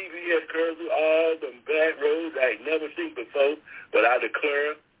 And that GPS curves through all the back roads I ain't never seen before, but I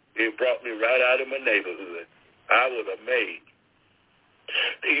declare it brought me right out of my neighborhood. I was amazed.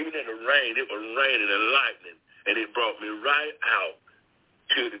 Even in the rain, it was raining and lightning, and it brought me right out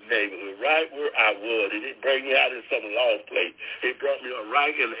to the neighborhood, right where I was. It didn't bring me out in some lost place. It brought me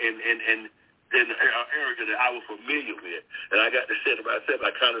right in an area that I was familiar with. And I got to say to myself,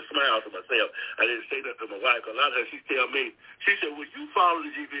 I kind of smiled to myself. I didn't say that to my wife. A lot of times she tell me, she said, will you follow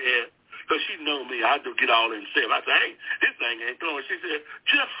the GPS? Because she know me. I do get all in self. I said, hey, this thing ain't going. She said,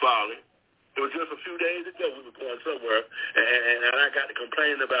 just follow it. It was just a few days ago we were going somewhere, and I got to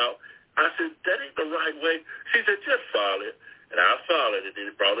complaining about, I said, that ain't the right way. She said, just follow it. And I followed it,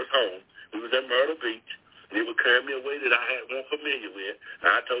 and it brought us home. We was at Myrtle Beach, and it would carry me away that I wasn't familiar with, and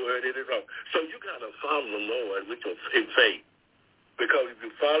I told her that it's wrong. So you got to follow the Lord with your faith, because if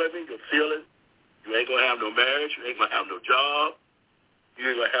you follow me, you're feeling, you ain't going to have no marriage, you ain't going to have no job, you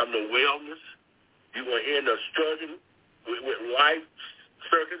ain't going to have no wellness, you're going to end up struggling with life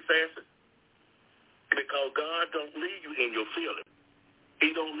circumstances. Because God don't lead you in your feelings.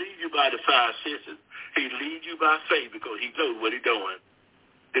 He don't lead you by the five senses. He leads you by faith because he knows what he's doing.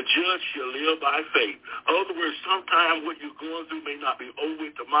 The just shall live by faith. In other words, sometimes what you're going through may not be over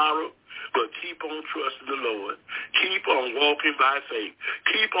tomorrow, but keep on trusting the Lord. Keep on walking by faith.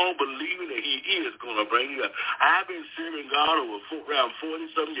 Keep on believing that he is going to bring you up. I've been serving God around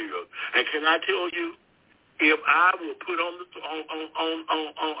 40-some years. And can I tell you, if I will put on the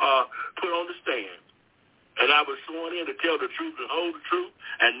stand, and I was sworn in to tell the truth and hold the truth,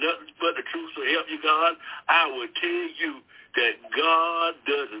 and nothing but the truth to help you, God, I will tell you that God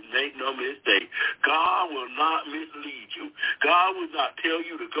doesn't make no mistake. God will not mislead you. God will not tell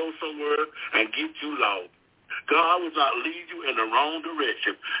you to go somewhere and get you lost. God will not lead you in the wrong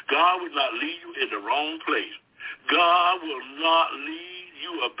direction. God will not lead you in the wrong place. God will not lead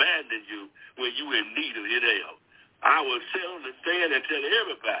you, abandon you when you in need of his help. I will sit on the stand and tell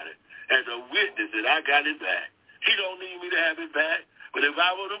everybody as a witness that I got his back. He don't need me to have his back, but if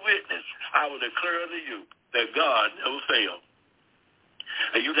I was a witness, I would declare to you that God never failed.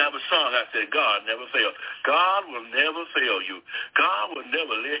 And you have a song I said, God never failed. God will never fail you. God will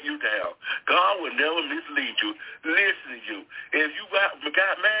never let you down. God will never mislead you. Listen to you. If you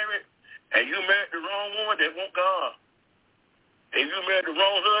got married and you married the wrong one, that won't God. If you married the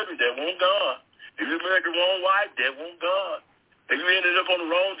wrong husband, that won't God. If you married the wrong wife, that won't God. If you ended up on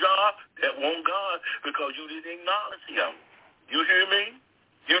the wrong job, that won't God, because you didn't acknowledge him. You hear me?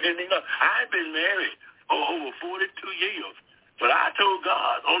 You didn't acknowledge. I've been married over 42 years, but I told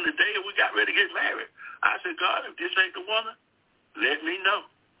God on the day we got ready to get married, I said, God, if this ain't the woman, let me know.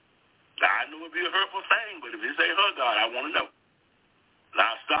 Now, I know it'd be a hurtful thing, but if this ain't her, God, I want to know.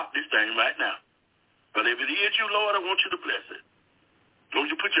 Now, stop this thing right now. But if it is you, Lord, I want you to bless it. I want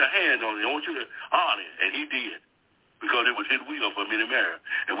you to put your hand on it. I want you to honor it, and he did. Because it was his will for me to marry.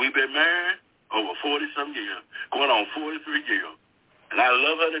 And we've been married over 40-some years, going on 43 years. And I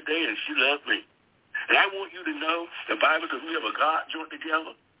love her today, and she loves me. And I want you to know, the Bible says we have a God joint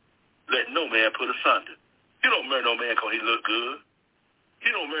together. Let no man put asunder. You don't marry no man because he look good.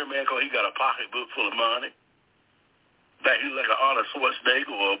 You don't marry a man because he got a pocketbook full of money. That he's like an Arnold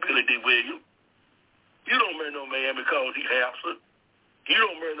Schwarzenegger or a Billy D. Williams. You don't marry no man because he handsome. You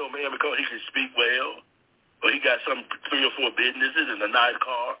don't marry no man because he can speak well. Or he got some 3 or 4 businesses and a nice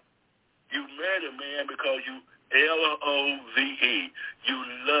car. You married a man because you L-O-V-E. You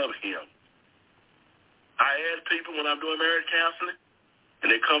love him. I ask people when I'm doing marriage counseling, and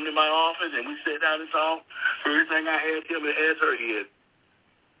they come to my office and we sit down and talk, first thing I ask him and ask her is,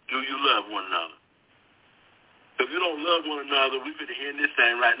 do you love one another? If you don't love one another, we finna hear this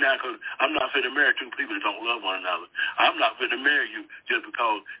thing right now, because I'm not finna marry two people that don't love one another. I'm not finna marry you just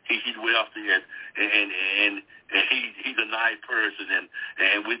because he's wealthy and he's a nice person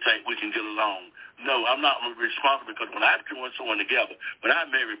and we think we can get along. No, I'm not responsible, because when I join someone together, when I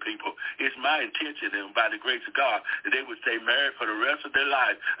marry people, it's my intention, and by the grace of God, that they would stay married for the rest of their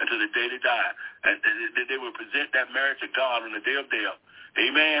life until the day they die, and that they would present that marriage to God on the day of death.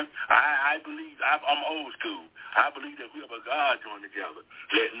 Amen. I believe, I'm old school. I believe that whoever God joined together,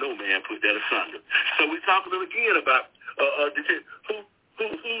 let no man put that asunder. So we're talking again about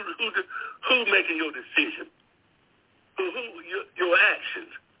who making your decision, your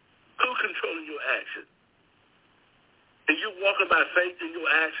actions, who controlling your actions. Are you walking by faith in your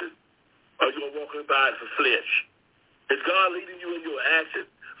actions, or you're walking by the flesh? Is God leading you in your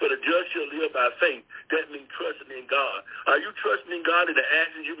actions? For the just shall live by faith. That means trusting in God. Are you trusting in God in the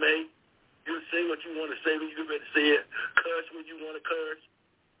actions you make? You say what you want to say when you get ready to say it. Curse when you want to curse.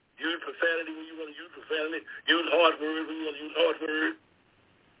 Use profanity when you want to use profanity. Use hard words when you want to use hard words.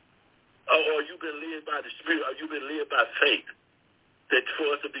 Or you've been led by the Spirit, or you've been led by faith. That for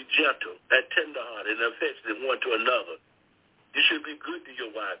us to be gentle and tenderhearted and affectionate one to another. You should be good to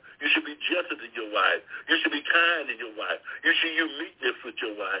your wife. You should be gentle to your wife. You should be kind to your wife. You should use meekness with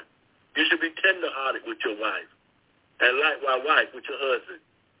your wife. You should be tenderhearted with your wife. And likewise, wife with your husband.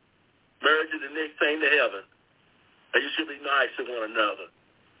 Marriage is the next thing to heaven. And you should be nice to one another.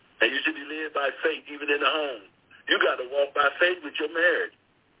 And you should be led by faith even in the home. You got to walk by faith with your marriage.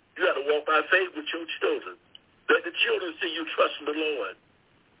 You got to walk by faith with your children. Let the children see you trusting the Lord.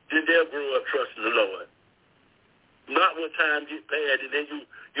 Then they'll grow up trusting the Lord. Not when times get bad and then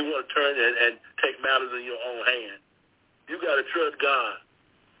you want to turn and take matters in your own hand. You got to trust God.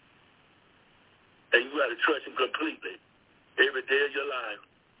 And you got to trust him completely every day of your life.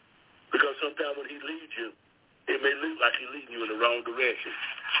 Because sometimes when he leads you, it may look like he's leading you in the wrong direction.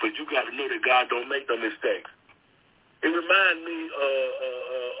 But you got to know that God don't make no mistakes. It reminds me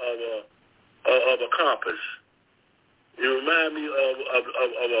of a compass. It reminds me of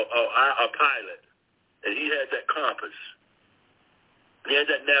a pilot. And he had that compass. He had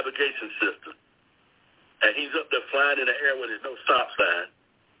that navigation system. And he's up there flying in the air where there's no stop sign.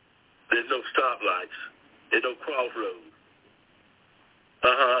 There's no stoplights. There's no crossroads.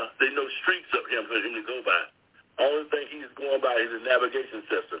 There's no streets up here for him to go by. Only thing he's going by is his navigation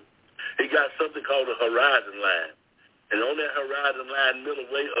system. He got something called a horizon line. And on that horizon line, middle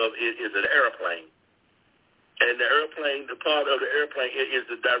way of it is an airplane. And the airplane, the part of the airplane is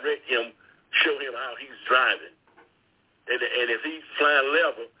to direct him, show him how he's driving. And if he's flying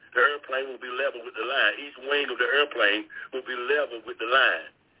level, the airplane will be level with the line. Each wing of the airplane will be level with the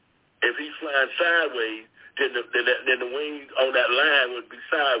line. If he's flying sideways, then the wings on that line would be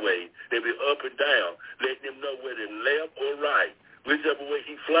sideways. They'll be up and down, letting him know whether it's left or right. Whichever way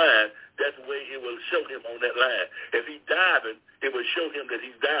he's flying, that's the way it will show him on that line. If he's diving, it will show him that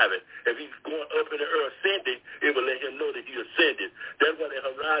he's diving. If he's going up in the air ascending, it will let him know that he ascended. That's what the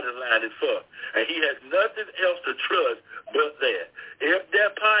horizon line is for. And he has nothing else to trust but that. If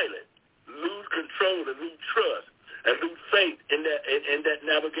that pilot lose control and lose trust and lose faith in that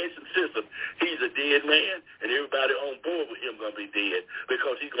navigation system, he's a dead man, and everybody on board with him going to be dead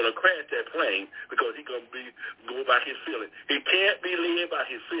because he's going to crash that plane because he's going to be going by his feeling. He can't be led by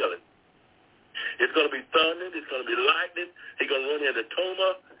his feeling. It's going to be thundering. It's going to be lightning. He's going to run into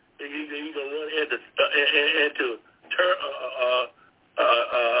Toma. He's going to run into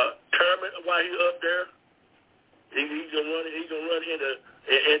Kermit while he's up there. He's going to run into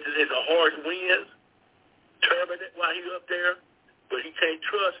harsh winds. Turbulent while he's up there, but he can't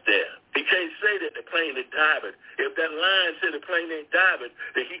trust that. He can't say that the plane is diving. If that line said the plane ain't diving,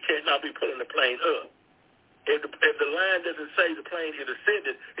 then he cannot be pulling the plane up. If the line doesn't say the plane is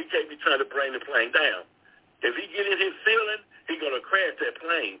ascending, he can't be trying to bring the plane down. If he get in his feeling, he's going to crash that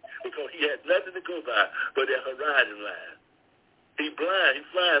plane because he has nothing to go by but that horizon line. He's blind. He's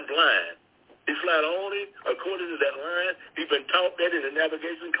flying blind. He's flying only according to that line. He's been taught that in the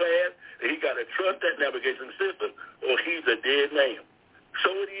navigation class, and he got to trust that navigation system, or he's a dead man.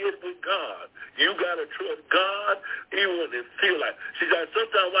 So it is with God. You got to trust God even when it feel like. See,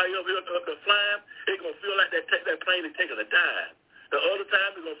 sometimes while you're up there flying, it's going to feel like that plane is taking a dive. The other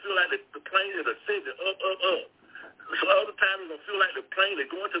time, it's going to feel like the plane is ascending up. So other times it's going to feel like the plane is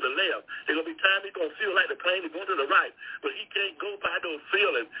going to the left. There's going to be times it's going to feel like the plane is going to the right. But he can't go by those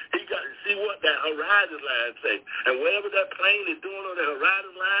feelings. He got to see what that horizon line says. And whatever that plane is doing on the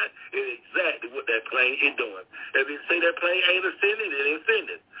horizon line is exactly what that plane is doing. If it say that plane ain't ascending, it ain't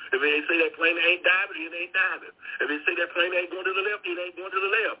ascending. If it say that plane ain't diving, it ain't diving. If it say that plane ain't going to the left, it ain't going to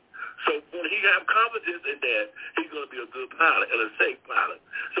the left. So when he have confidence in that, he's going to be a good pilot and a safe pilot.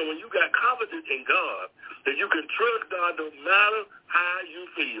 So when you got confidence in God, that you can trust God no matter how you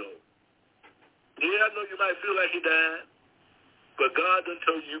feel. Yeah, I know you might feel like he died, but God done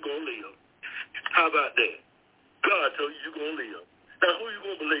told you you're going to live. How about that? God told you you're going to live. Now, who you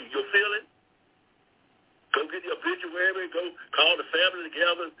going to believe? Your feeling? Go get your obituary, go call the family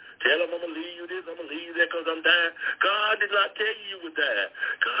together, tell them I'm going to leave you this, I'm going to leave you that because I'm dying. God did not tell you you would die.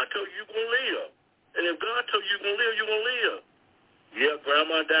 God told you you're going to live. And if God told you you're going to live, you're going to live. Yeah,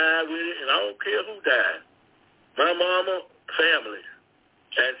 Grandma died with it, and I don't care who died. My mama, family,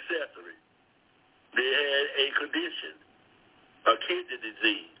 ancestry, they had a condition, a kidney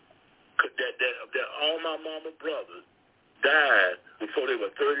disease, that all my mama brothers died before they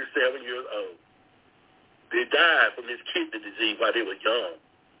were 37 years old. They died from this kidney disease while they were young.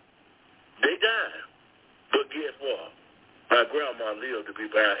 They died. But guess what? My grandma lived to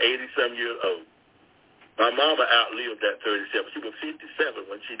be about 80-some years old. My mama outlived that 37. She was 57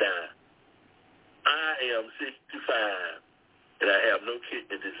 when she died. I am 65, and I have no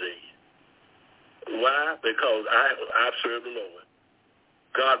kidney disease. Why? Because I've served the Lord.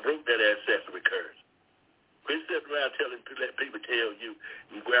 God broke that ancestry curse. Quit sitting around letting people tell you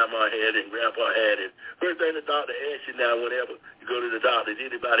grandma had it and grandpa had it. First thing the doctor asks you now, whenever you go to the doctor, is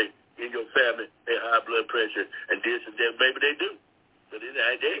anybody in your family have high blood pressure and this and that? Maybe they do. But they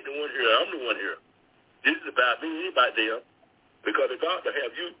ain't the one here. I'm the one here. This is about me, it ain't about them. Because the doctor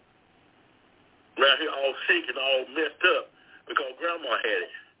have you around here all sick and all messed up because grandma had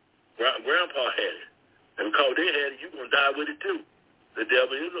it. Grandpa had it. And because they had it, you're going to die with it too. The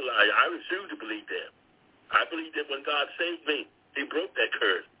devil is a liar. I refuse to believe that. I believe that when God saved me, he broke that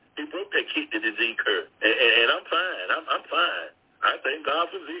curse. He broke that kidney disease curse. And I'm fine. I'm fine. I thank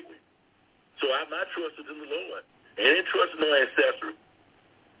God for victory. So my trust is in the Lord. And I ain't trusting no ancestry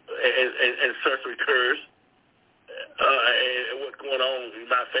curse and what's going on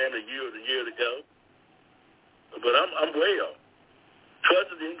in my family years and years ago. But I'm well.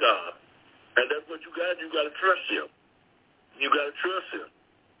 Trusting in God. And that's what you got. You got to trust him. You got to trust him.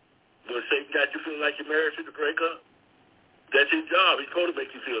 When Satan got you feeling like your marriage should break up, that's his job. He's supposed to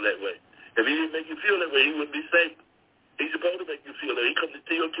make you feel that way. If he didn't make you feel that way, he wouldn't be Satan. He's supposed to make you feel that. He comes to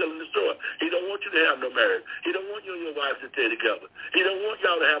steal, kill, and destroy. He don't want you to have no marriage. He don't want you and your wife to stay together. He don't want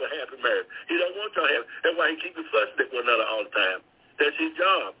y'all to have a happy marriage. He don't want y'all to have. That's why he keeps you fussing at one another all the time. That's his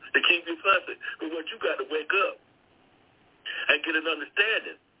job, to keep you fussing. But what you got to wake up and get an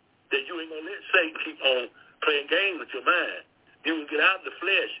understanding that you ain't going to let Satan keep on playing games with your mind. You will get out of the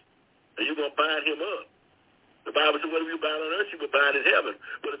flesh, and you're going to bind him up. The Bible says, whatever you bind on earth, you will bind in heaven.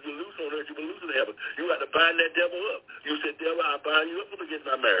 But if you loose on earth, you will loose in heaven. You got to bind that devil up. You said, devil, I bind you up from against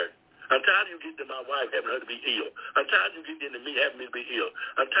my marriage. I'm tired of you getting to my wife having her to be ill. I'm tired of you getting into me having me to be ill.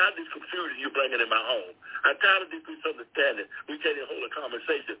 I'm tired of this confusion you're bringing in my home. I'm tired of this misunderstanding. We can't even hold a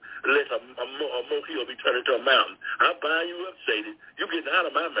conversation unless a molehill be turned into a mountain. I bind you up, Satan. You getting out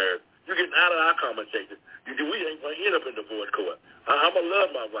of my marriage. You getting out of our conversation. We ain't going to end up in divorce court. I'm going to love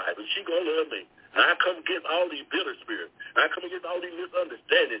my wife, and she going to love me. And I come against all these bitter spirits. I come against all these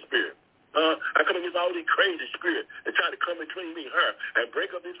misunderstanding spirits. I come against all these crazy spirits that try to come between me and her and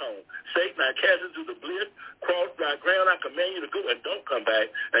break up this home. Satan, I cast into the bliss, cross my ground. I command you to go and don't come back.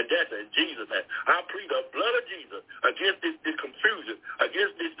 And that's in Jesus' name. I plead the blood of Jesus against this confusion,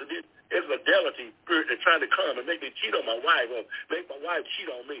 against this infidelity spirit that's trying to come and make me cheat on my wife or make my wife cheat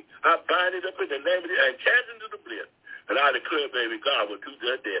on me. I bind it up in the name of Jesus and cast into the bliss. And I declare, baby, God will do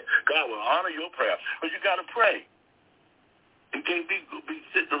just that. God will honor your prayer. But you got to pray. You can't be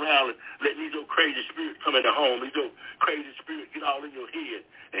sitting around and letting these little crazy spirits come in the home. These little crazy spirits get all in your head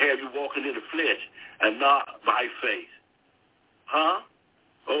and have you walking in the flesh and not by faith. Huh?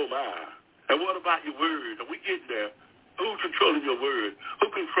 Oh, my. And what about your words? Are we getting there? Who's controlling your word?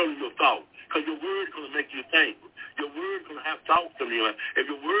 Who's controlling your thoughts? Because your word is going to make you think. Your word is going to have thoughts in you. If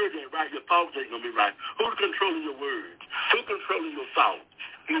your words ain't right, your thoughts ain't going to be right. Who's controlling your words? Who's controlling your thoughts?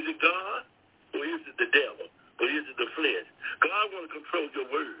 Is it God or is it the devil? Or is it the flesh? God wants to control your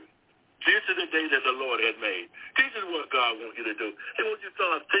words. This is the day that the Lord has made. This is what God wants you to do. He wants you to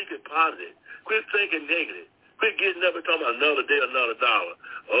start thinking positive. Quit thinking negative. Quit getting up and talking about another day, another dollar.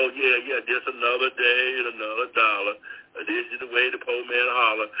 Oh, yeah, just another day and another dollar. This is the way the poor man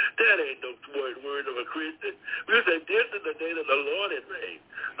holler. That ain't no word of a Christian. We say, this is the day that the Lord has made.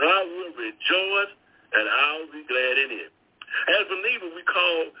 I will rejoice and I'll be glad in it. As believers, we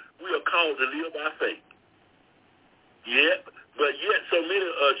are called to live by faith. Yet, but yet so many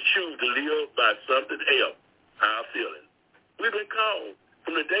of us choose to live by something else, our feelings. We've been called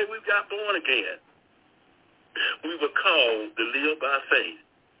from the day we got born again. We were called to live by faith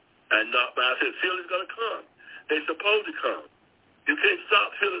and not by faith. Feelings going to come. They're supposed to come. You can't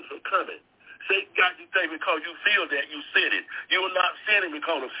stop feelings from coming. Satan got you thinking because you feel that you sin it. You are not sinning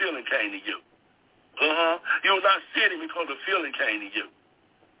because the feeling came to you. You are not sinning because the feeling came to you.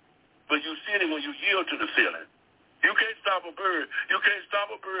 But you're sinning when you yield to the feeling. You can't stop a bird. You can't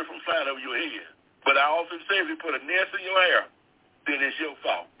stop a bird from flying over your head. But I often say if you put a nest in your hair, then it's your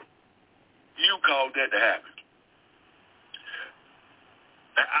fault. You caused that to happen.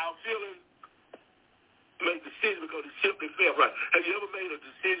 And our feelings make decisions because it simply felt right. Have you ever made a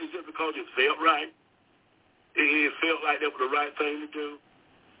decision just because it felt right? It felt like that was the right thing to do?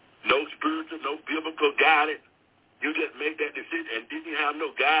 No spiritual, no biblical guidance. You just made that decision and didn't have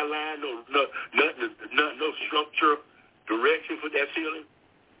no guideline, no structure, direction for that feeling.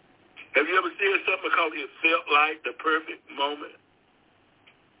 Have you ever said something because it felt like the perfect moment?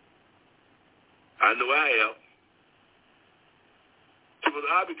 I know I have. So when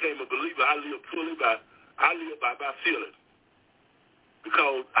I became a believer, I lived by feelings.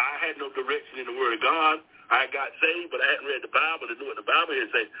 Because I had no direction in the Word of God. I got saved, but I hadn't read the Bible to know what the Bible had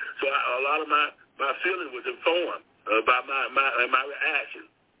to say. So a lot of my feelings was informed by my reaction.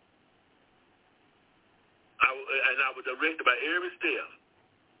 I was directed by every step.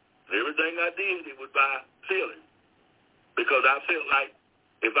 Everything I did, it was by feeling. Because I felt like,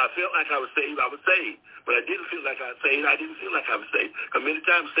 if I felt like I was saved, I was saved. But I didn't feel like I was saved. I didn't feel like I was saved. Because many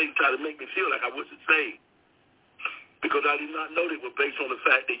times Satan tried to make me feel like I wasn't saved. Because I did not know that it was based on the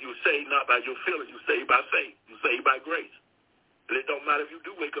fact that you were saved not by your feelings. You're saved by faith. You're saved by grace. And it don't matter if you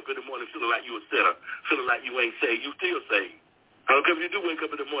do wake up in the morning feeling like you're a sinner, feeling like you ain't saved, you still saved. I don't care if you do wake up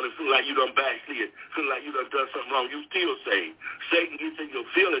in the morning feeling like you done backslid, feeling like you done something wrong, you still saved. Satan gets in your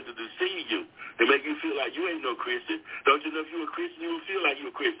feelings to deceive you, to make you feel like you ain't no Christian. Don't you know if you're a Christian, you will feel like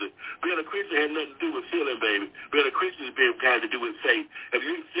you're a Christian. Being a Christian has nothing to do with feeling, baby. Being a Christian has to do with faith. If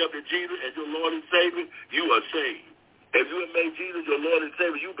you accepted Jesus as your Lord and Savior, you are saved. If you have made Jesus your Lord and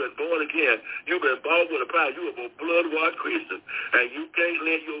Savior, you've been born again. You've been bought with a price. You are a blood-washed Christian. And you can't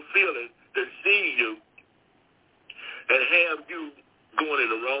let your feelings deceive you and have you going in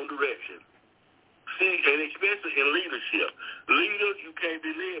the wrong direction. See, and especially in leadership. Leaders, you can't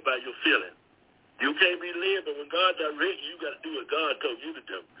be led by your feelings. You can't be led, but when God directs you, you got to do what God told you to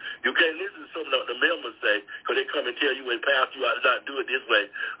do. You can't listen to something that the members say, because they come and tell you, when Pastor, you ought to not do it this way,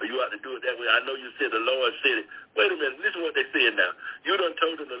 or you ought to do it that way. I know you said the Lord said it. Wait a minute, listen to what they said now. You done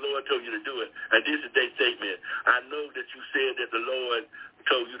told them the Lord told you to do it, and this is their statement. I know that you said that the Lord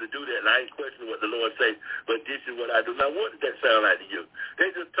told you to do that, and I ain't questioning what the Lord says, but this is what I do. Now, what did that sound like to you? They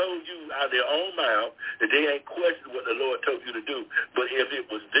just told you out of their own mouth that they ain't questioning what the Lord told you to do, but if it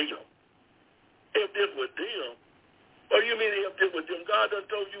was them. If this was them, what do you mean if it was them? God done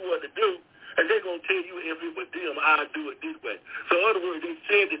told you what to do, and they're going to tell you if it was them, I'll do it this way. So in other words, they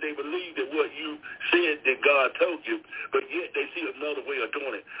said that they believed that what you said that God told you, but yet they see another way of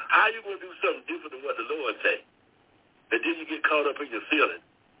doing it. How are you going to do something different than what the Lord said? And then you get caught up in your feelings,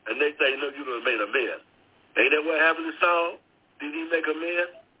 and they think, no, you done made a mess. Ain't that what happened to Saul? Did he make a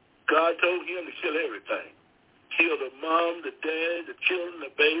mess? God told him to kill everything. Kill the mom, the dad, the children,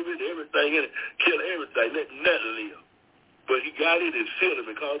 the babies, everything in it. Kill everything. Let nothing live. But he got in his feeling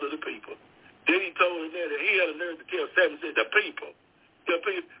because of the people. Then he told him that he had a nerve to tell Samuel, said, the people. Now,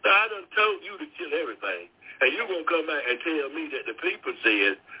 I done told you to kill everything. And you're going to come back and tell me that the people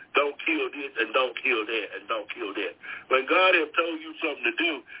said, don't kill this and don't kill that and don't kill that. When God has told you something to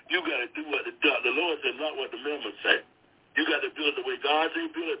do, you got to do what the Lord said, not what the members say. You got to build the way God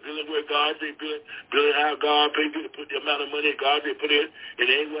said build it, build it where God said build it, build it how God paid you to put the amount of money God said put in.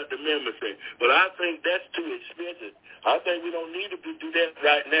 It ain't what the members say. But I think that's too expensive. I think we don't need to do that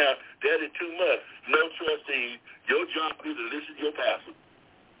right now. That is too much. No trustees. Your job is to listen to your pastor.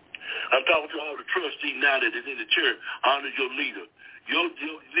 I'm talking to all the trustees now that is in the church. Honor your leader.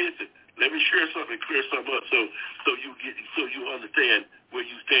 Listen. Let me share something, clear something up so you understand where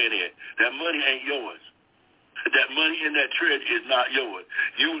you stand at. That money ain't yours. That money in that treasure is not yours.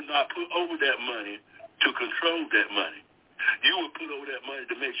 You will not put over that money to control that money. You will put over that money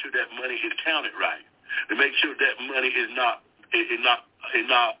to make sure that money is counted right, to make sure that money is not spent in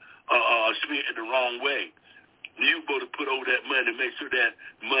the wrong way. You go to put over that money to make sure that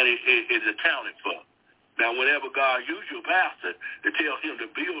money is accounted for. Now, whenever God uses your pastor to tell him to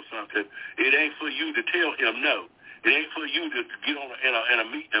build something, it ain't for you to tell him no. It ain't for you to get on in a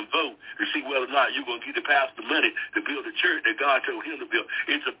meeting and vote to see whether or not you're going to get the pastor money to build the church that God told him to build.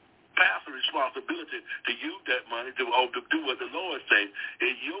 It's a pastor's responsibility to use that money to do what the Lord says.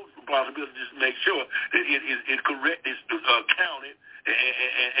 It's your responsibility to just make sure that it is correct, it's counted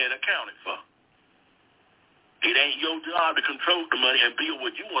and accounted for. It ain't your job to control the money and build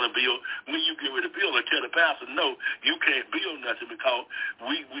what you want to build when you get ready to build and tell the pastor, no, you can't build nothing because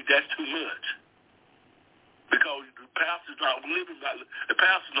that's too much. Because the pastor's not looking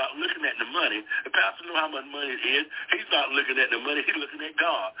at the money. The pastor knows how much money it is. He's not looking at the money. He's looking at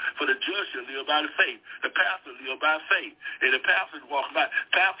God. For the just shall live by the faith. The pastor live by faith. And the pastor walks by.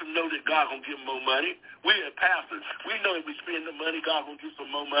 Pastor know that God going to give him more money. We as pastors, we know if we spend the money, God going to give some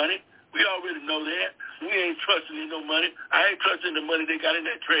more money. We already know that. We ain't trusting in no money. I ain't trusting the money they got in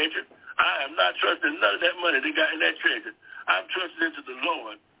that treasure. I am not trusting none of that money they got in that treasure. I'm trusting into the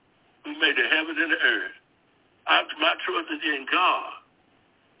Lord who made the heavens and the earth. My trust is in God.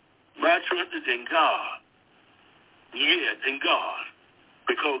 My trust is in God. Yes, in God.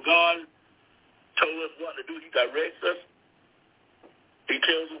 Because God told us what to do. He directs us. He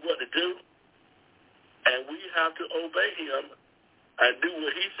tells us what to do. And we have to obey him and do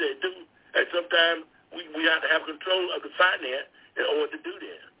what he said do. And sometimes we have to have control of the finance in order to do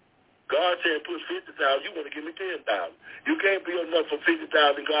that. God said put 50,000, you want to give me 10,000. You can't build enough for 50,000,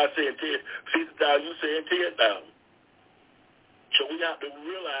 God saying 50,000, you saying 10,000. So we have to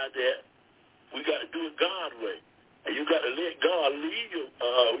realize that we got to do it God's way. And you got to let God lead you.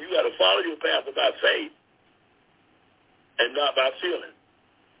 You got to follow your path by faith and not by feeling.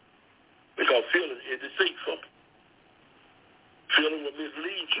 Because feeling is deceitful. Feeling will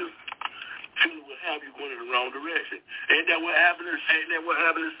mislead you. Feeling will have you going in the wrong direction. Ain't that what happened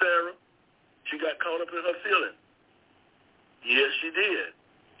to Sarah? She got caught up in her feeling. Yes, she did.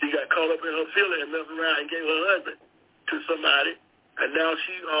 She got caught up in her feeling and messed around and gave her husband to somebody, and now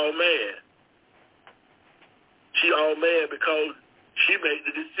she all mad. She all mad because she made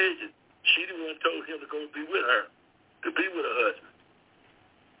the decision. She the one told him to go be with her, to be with her husband.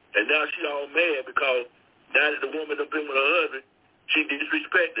 And now she all mad because now that the woman done been with her husband, she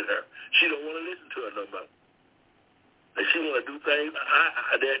disrespected her. She don't want to listen to her no more. And she want to do things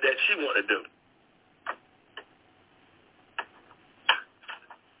that she want to do.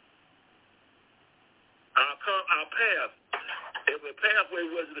 Our path, if a pathway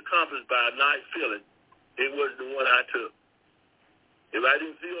wasn't accomplished by a nice feeling, it wasn't the one I took. If I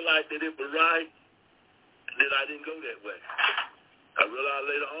didn't feel like that it was right, then I didn't go that way. I realized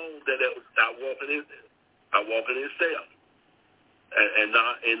later on that I walking in self and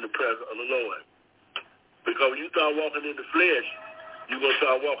not in the presence of the Lord. Because when you start walking in the flesh, you're going to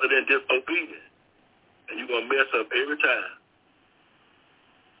start walking in disobedience. And you're going to mess up every time.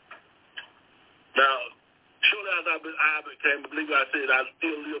 Now, shortly after I became a believer, I said I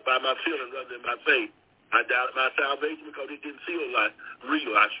still live by my feelings rather than my faith. I doubted my salvation because it didn't feel like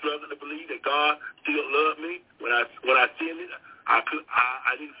real. I struggled to believe that God still loved me. When I sinned, I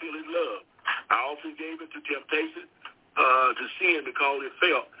didn't feel his love. I often gave it to temptation to sin because it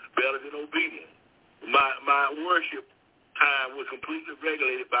felt better than obedience. My worship time was completely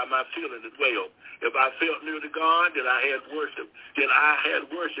regulated by my feeling as well. If I felt near to God, then I had worship. Then I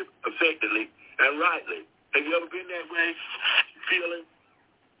had worship effectively and rightly. Have you ever been that way? Feeling?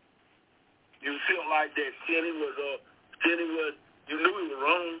 You feel like that sinning was, you knew it was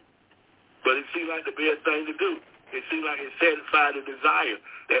wrong, but it seemed like the best thing to do. It seemed like it satisfied the desire,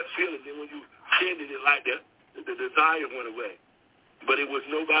 that feeling. Then when you sinned it like that, the desire went away. But it was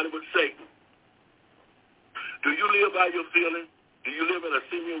nobody but Satan. Do you live by your feelings? Do you live in a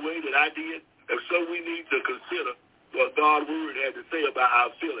similar way that I did? If so, we need to consider what God's word has to say about our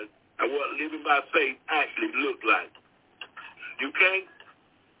feelings and what living by faith actually looks like. You can't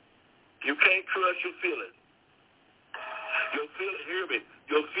trust your feelings. Your feeling, hear me,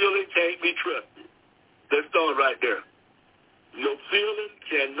 your feeling can't be trusted. Let's start right there. Your feeling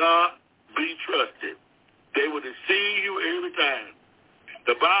cannot be trusted. They will deceive you every time.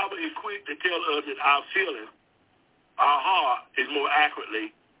 The Bible is quick to tell us that our feelings, our heart is more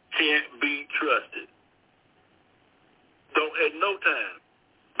accurately, can't be trusted. Don't at no time.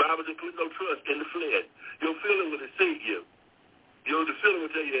 The Bible says put no trust in the flesh. Your feeling will deceive you. The feeling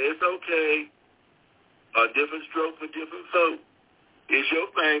will tell you it's okay. A different stroke for different folk. It's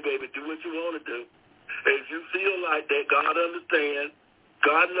your thing, baby. Do what you want to do. If you feel like that, God understands.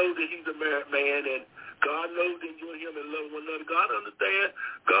 God knows that he's a married man, and God knows that you and him in love with one another. God understands.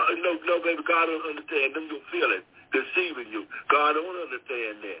 No, baby, God don't understand. Them your feelings deceiving you. God don't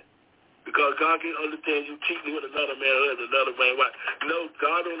understand that. Because God can't understand you cheating with another man or another man. Why? No,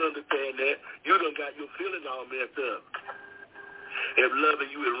 God don't understand that. You done got your feelings all messed up. If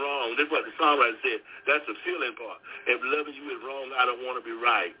loving you is wrong, that's what the songwriter said. That's the feeling part. If loving you is wrong, I don't want to be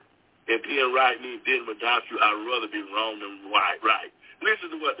right. If being right means being without you, I'd rather be wrong than right.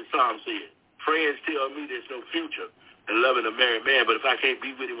 Listen to what the psalm said. Friends tell me there's no future in loving a married man, but if I can't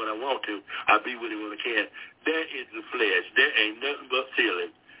be with him when I want to, I'll be with him when I can. That is the flesh. That ain't nothing but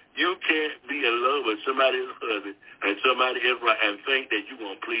feeling. You can't be in love with somebody else's husband and somebody else and think that you're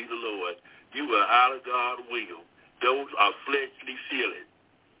going to please the Lord. You are out of God's will. Those are fleshly feelings.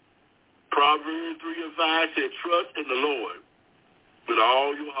 Proverbs 3 and 5 said, trust in the Lord with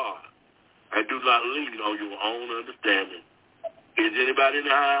all your heart and do not lean on your own understanding. Is anybody in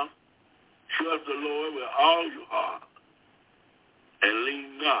the house? Trust the Lord with all your heart and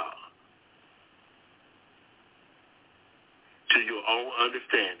lean not to your own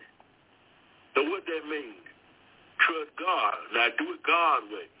understanding. So what that means? Trust God. Now do it God's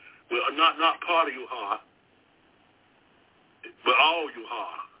way. Well, not part of your heart, but all your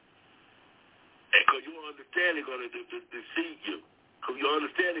heart. Because your understanding is going to deceive you. Because your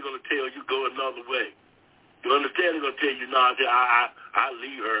understanding is going to tell you go another way. Your understanding is going to tell you, no, I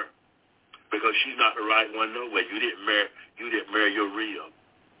leave her because she's not the right one. No way. You didn't marry your real.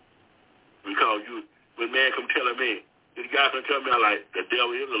 Because when man come telling me, the guy come tell me like the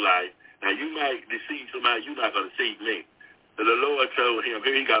devil is a lie. Now you might deceive somebody, you're not going to deceive me. But the Lord told him,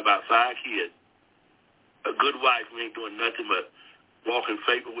 here he got about 5 kids. A good wife who ain't doing nothing but walking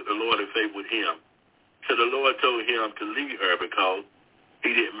faithful with the Lord and faith with him. So the Lord told him to leave her because he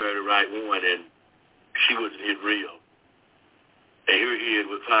didn't marry the right one and she wasn't his real. And here he is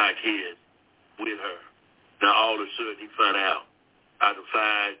with 5 kids with her. Now all of a sudden he found out of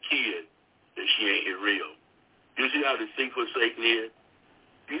 5 kids that she ain't his real. You see how deceitful Satan is?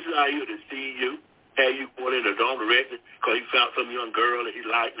 You see how he'll deceive you? Have you going in the wrong direction because he found some young girl that he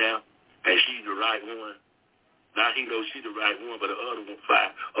liked now and she's the right one. Now he knows she's the right one, but the other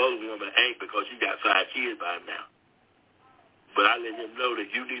woman ain't because she got 5 kids by him now. But I let him know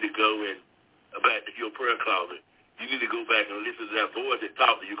that you need to go in back to your prayer closet. You need to go back and listen to that voice that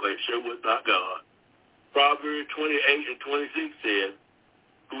talked to you because it sure was not God. Proverbs 28 and 26 says,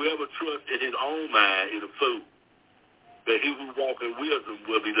 whoever trusts in his own mind is a fool, but he who walks in wisdom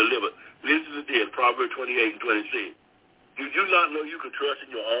will be delivered. Listen to this, Proverbs 28 and 26. Do you not know you can trust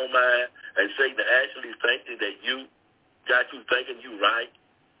in your own mind and Satan actually thinking that you got you thinking you right?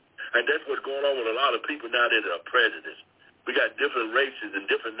 And that's what's going on with a lot of people now that are prejudiced. We got different races and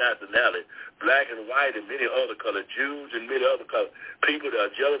different nationalities, black and white and many other colors, Jews and many other colors. People that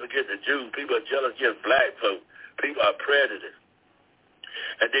are jealous against the Jews, people are jealous against black folk. People are prejudiced.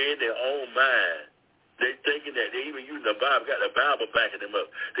 And they're in their own mind. They thinking that they even using the Bible, got the Bible backing them up.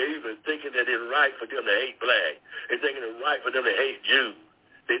 They even thinking that it's right for them to hate black. They thinking it's right for them to hate Jews.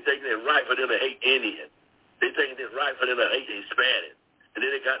 They thinking it's right for them to hate Indians. They thinking it's right for them to hate Hispanics. And then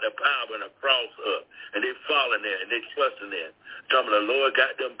they got the Bible and the cross up, and they following there, and they trusting there. Talking about the Lord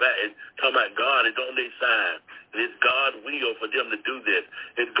got them back, and talking about God is on their side. And it's God's will for them to do this.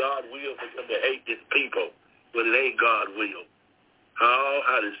 It's God's will for them to hate these people, but it ain't God's will.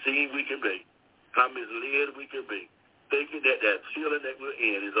 How deceived we can be. How misled we can be, thinking that feeling that we're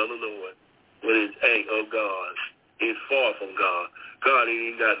in is of the Lord, but it ain't of God. It's far from God. God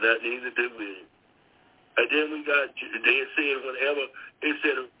ain't got nothing to do with it. And then we got, they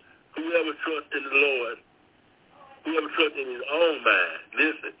said whoever trusts in the Lord, whoever trusts in his own mind,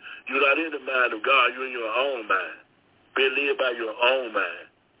 listen, you're not in the mind of God, you're in your own mind. Be led by your own mind.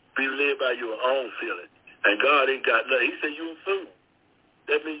 Be led by your own feeling. And God ain't got nothing. He said you're a fool.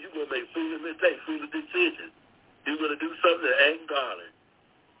 That means you're going to make foolish mistakes, foolish decisions. You're going to do something that ain't godly.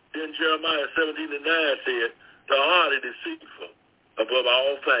 Then Jeremiah 17:9 said, the heart is deceitful above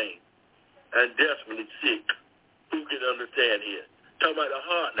all things and desperately sick. Who can understand here? Talking about the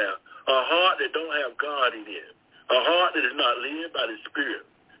heart now. A heart that don't have God in it. A heart that is not led by the Spirit.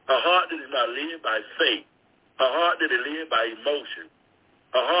 A heart that is not led by faith. A heart that is led by emotion.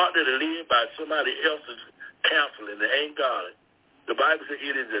 A heart that is led by somebody else's counseling that ain't godly. The Bible says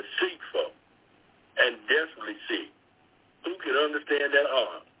it is deceitful and desperately sick. Who can understand that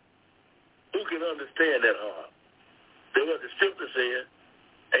heart? Who can understand that heart? That's what the scripture says.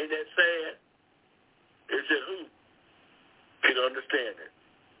 Ain't that sad? It said who can understand it?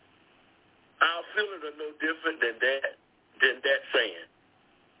 Our feelings are no different than that saying.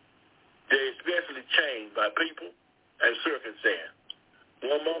 They're especially changed by people and circumstance.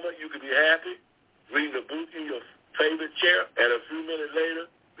 One moment you can be happy, reading a book in your favorite chair, and a few minutes later,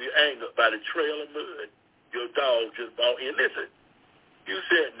 be angered by the trail of mud your dog just bought in. Listen, you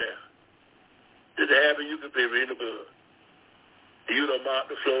said now, happy you could be in the mud. You done mop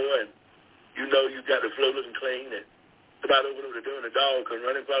the floor, and you know you got the floor looking clean, and somebody open up the door and the dog come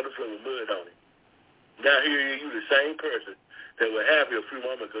running across the floor with mud on it. Now here you the same person that was happy a few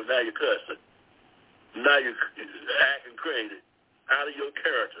moments ago. Now you're cussing. Now you're acting crazy, out of your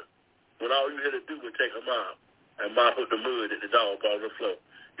character, when all you had to do was take a mop and mop up the mud and the dog on the floor.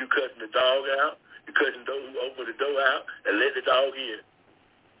 You cussing the dog out. You cussing those who open the door out and let the dog in.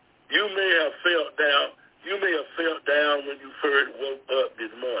 You may have felt down. You may have felt down when you first woke up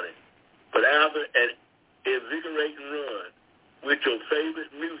this morning, but after an invigorating run with your favorite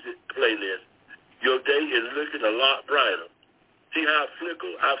music playlist, your day is looking a lot brighter. See how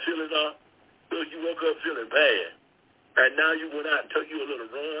fickle our feelings are? So you woke up feeling bad, and now you went out and took you a little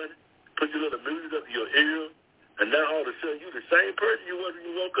run, put your little music up to your ear, and now all of a sudden you're the same person you were when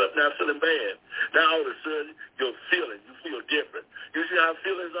you woke up, now feeling bad. Now all of a sudden you're feeling, you feel different. You see how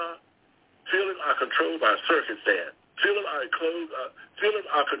feelings are? Feelings are controlled by circumstance. Feelings are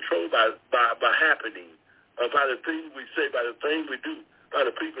controlled by happening, by the things we say, by the things we do, by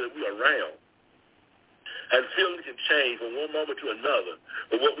the people that we are around. And feelings can change from one moment to another.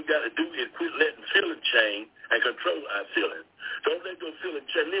 But what we got to do is quit letting feelings change and control our feelings. Don't let your feelings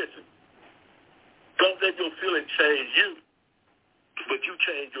change. Listen. Don't let your feelings change you, but you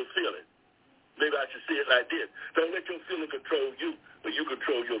change your feelings. Maybe I should say it like this. Don't let your feelings control you, but you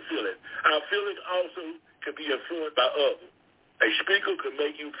control your feelings. Our feelings also can be influenced by others. A speaker can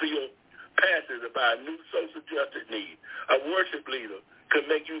make you feel passionate about a new social justice need. A worship leader can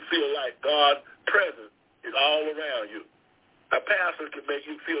make you feel like God's presence is all around you. A pastor can make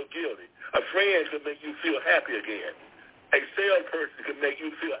you feel guilty. A friend can make you feel happy again. A salesperson can make you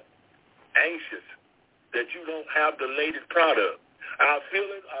feel anxious that you don't have the latest product. Our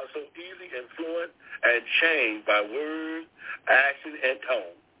feelings are so easily influenced and changed by words, action, and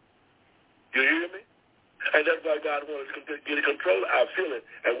tone. You hear me? And that's why God wants us to get control of our feelings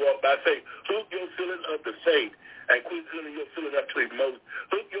and walk by faith. Hook your feelings up to faith and quit hooking your feelings up to emotion.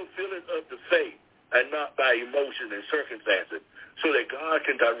 Hook your feelings up to faith and not by emotion and circumstances so that God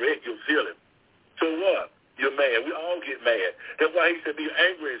can direct your feelings. So what? You're mad. We all get mad. That's why he said be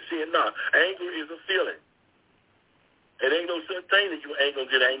angry and sin not. Anger is a feeling. It ain't no such thing that you ain't going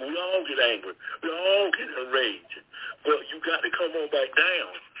to get angry. We all get angry. We all get enraged. But you got to come on back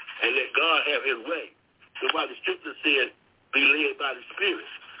down and let God have his way. That's why the scripture said, be led by the Spirit.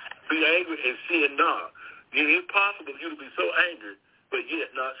 Be angry and sin not. It is possible for you to be so angry, but yet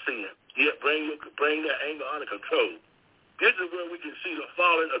not sin. Yet bring that anger under control. This is where we can see the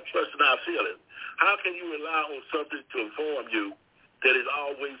falling of trust in our feelings. How can you rely on something to inform you that is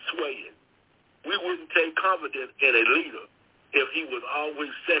always swaying? We wouldn't take confidence in a leader if he was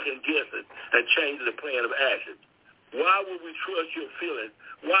always second-guessing and changing the plan of action. Why would we trust your feelings?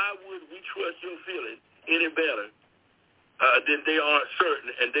 Why would we trust your feelings any better than they are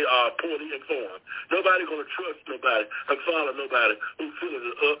certain and they are poorly informed? Nobody's going to trust nobody and follow nobody who feelings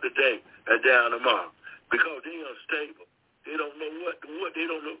are up today and down tomorrow because they're unstable. They don't know what they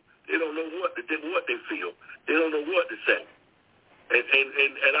don't know. They don't know what they feel. They don't know what to say.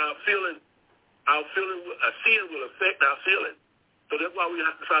 And our feeling, sin will affect our feelings. So that's why we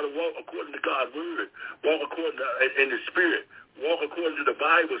have to try to walk according to God's word, walk according to in the Spirit, walk according to the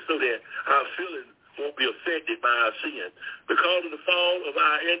Bible, so that our feelings won't be affected by our sin. Because of the fall of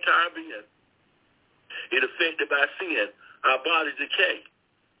our entire being, it affected by sin. Our bodies decay,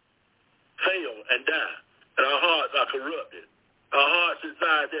 fail, and die, and our hearts are corrupted. Our hearts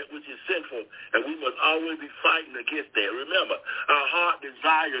desire that which is sinful, and we must always be fighting against that. Remember, our heart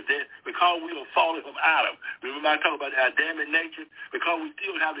desires that because we are falling from Adam. Remember I talked about the Adamic nature? Because we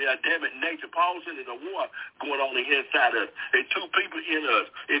still have the Adamic nature. Paul said there's a war going on the inside of us. There's two people in us.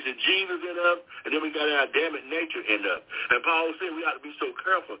 It's the Jesus in us, and then we got the Adamic nature in us. And Paul said we have to be so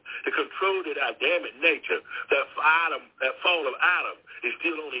careful to control that Adamic nature. That fall of Adam is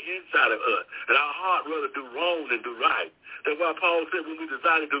still on the inside of us. And our heart rather do wrong than do right. That's why Paul said when we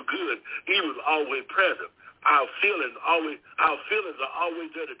desire to do good, evil is always present. Our feelings are always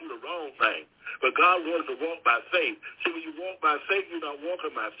there to do the wrong thing. But God wants us to walk by faith. See, when you walk by faith, you're not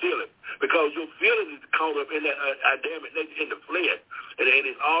walking by feelings. Because your feelings is caught up in that Adamic nature, in the flesh. And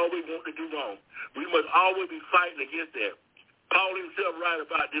it's always wanting to do wrong. We must always be fighting against that. Paul himself writes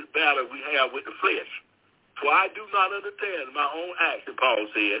about this battle we have with the flesh. For I do not understand my own action, Paul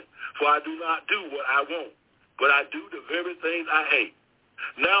said. For I do not do what I want, but I do the very things I hate.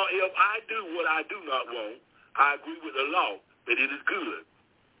 Now, if I do what I do not want, I agree with the law that it is good.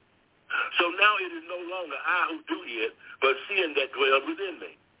 So now it is no longer I who do it, but sin that dwells within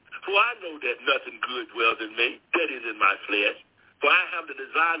me. For I know that nothing good dwells in me, that is in my flesh. For I have the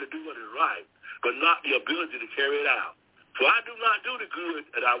desire to do what is right, but not the ability to carry it out. For I do not do the good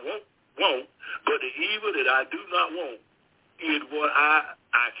that I want, but the evil that I do not want is what I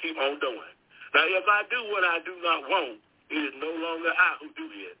keep on doing. Now, if I do what I do not want, it is no longer I who do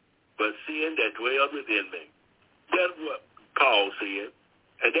it, but sin that dwells within me. That's what Paul said,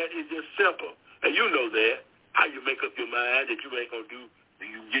 and that is just simple. And you know that, how you make up your mind that you ain't going to do,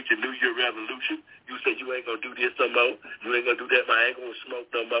 you get your New Year resolution, you say you ain't going to do this no more, you ain't going to do that, I ain't going to smoke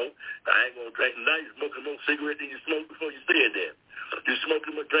no more, I ain't going to drink. Now you're smoking more cigarette than you smoked before you said that. You're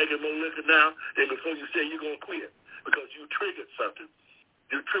smoking more, drinking more liquor now than before you said you're going to quit, because you triggered something.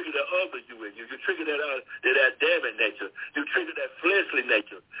 You trigger the other you in you. You trigger that Adamic nature. You trigger that fleshly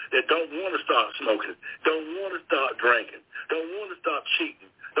nature that don't want to start smoking, don't want to start drinking, don't want to start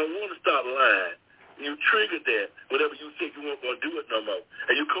cheating, don't want to start lying. You triggered that whenever you think you weren't going to do it no more.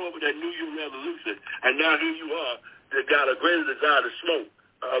 And you come up with that New Year resolution, and now here you are that got a greater desire to smoke,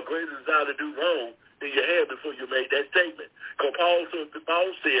 a greater desire to do wrong than you had before you made that statement. Because Paul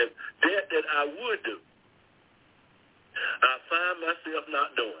said, that I would do, I find myself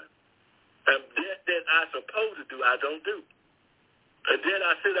not doing. And that I supposed to do, I don't do. And that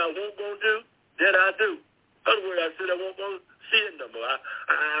I said I won't go do, that I do. In other words, I said I won't go sin no more.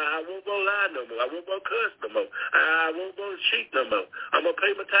 I won't go lie no more. I won't go cuss no more. I won't go cheat no more. I'm going to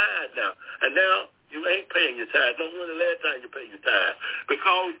pay my tithe now. And now you ain't paying your tithe. Don't remember the last time you paid your tithe.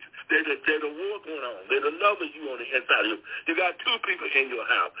 Because there's a war going on. There's another you on the inside of you. You got two people in your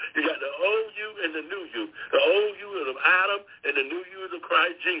house. You got the old you and the new you. The old you is of Adam and the new you is of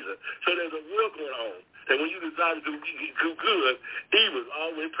Christ Jesus. So there's a war going on. And when you decide to do good, evil is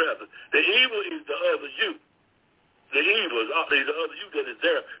always present. The evil is the other you. The evil is the other you that is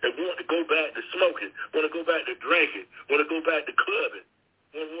there and want to go back to smoking, want to go back to drinking, want to go back to clubbing,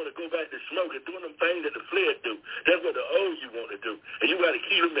 want to go back to smoking, doing them things that the flesh do. That's what the old you want to do. And you got to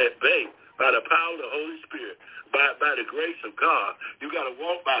keep them at bay by the power of the Holy Spirit, by the grace of God. You got to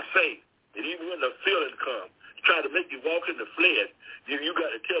walk by faith. And even when the feelings come, try to make you walk in the flesh, you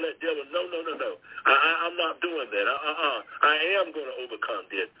got to tell that devil, no. I'm not doing that. I am going to overcome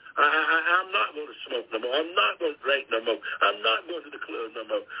this. I'm not going to smoke no more. I'm not going to drink no more. I'm not going to the club no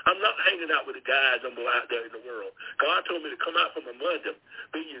more. I'm not hanging out with the guys no more out there in the world. God told me to come out from among them.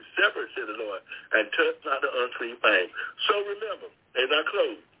 Be ye separate, said the Lord, and touch not the unclean thing. So remember, as I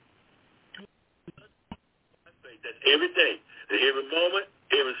close, that every day, that every moment,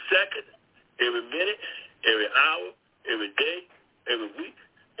 every second, every minute, every hour, every day, every week,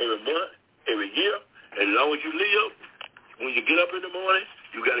 every month, every year, as long as you live, when you get up in the morning,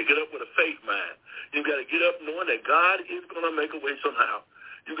 you got to get up with a faith mind. You got to get up knowing that God is going to make a way somehow.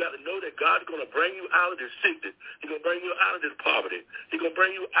 You got to know that God's going to bring you out of this sickness. He's going to bring you out of this poverty. He's going to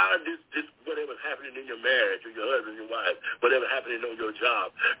bring you out of this whatever's happening in your marriage or your husband, your wife, whatever's happening on your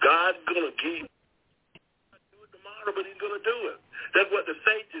job. God's going to give you tomorrow, but he's going to do it. That's what the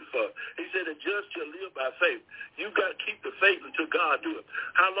faith is for. He said the just shall live by faith. You got to keep the faith until God do it.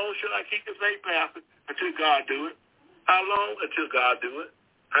 How long should I keep the faith, Pastor? Until God do it. How long? Until God do it.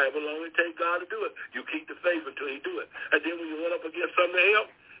 However long it takes God to do it. You keep the faith until he do it. And then when you run up against something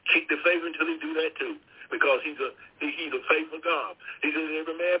else, keep the faith until he do that too. Because he's a faithful God. He says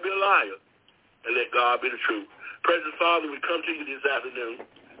every man be a liar and let God be the truth. Precious Father, we come to you this afternoon.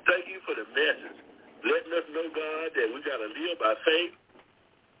 Thank you for the message. Letting us know, God, that we got to live by faith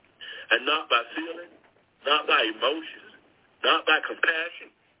and not by feeling, not by emotions, not by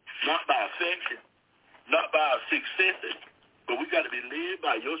compassion, not by affection, not by our sixth senses, but we got to be led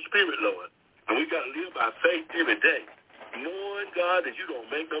by your spirit, Lord. And we got to live by faith every day, knowing, God, that you don't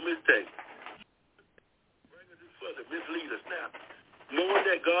make no mistake. Bring us this further, mislead us now. Knowing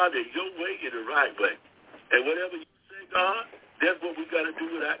that, God, that your way is the right way. And whatever you say, God, that's what we got to do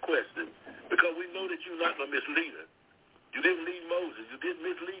without question. Because we know that you're not going to mislead us. You didn't lead Moses. You didn't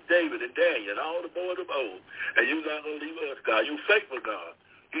mislead David and Daniel and all the boys of old. And you're not going to leave us, God. You're faithful, God.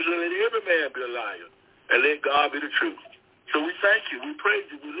 You said let every man be a liar and let God be the truth. So we thank you. We praise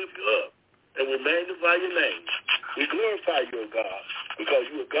you. We lift you up. And we magnify your name. We glorify you, God, because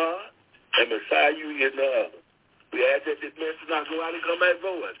you are God and beside you is no other. We ask that this message not go out and come back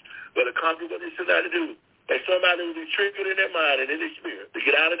void, but accomplish what they should not do. And somebody will be triggered in their mind and in their spirit to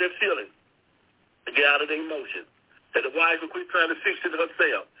get out of their feelings, to get out of their emotions. That the wife will quit trying to fix it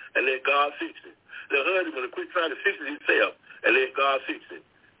herself and let God fix it. The husband will quit trying to fix it himself and let God fix it.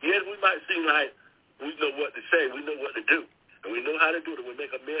 Yes, we might seem like we know what to say, we know what to do, and we know how to do it, and we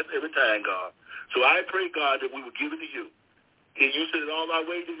make a mess every time, God. So I pray, God, that we will give it to you. And you said in all our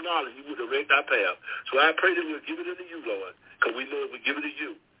ways of knowledge, you would direct our path. So I pray that we'll give it to you, Lord, because we know if we give it to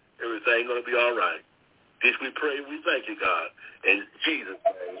you, everything's going to be all right. This we pray, we thank you, God. In Jesus'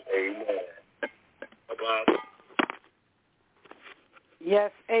 name, amen. Bye-bye.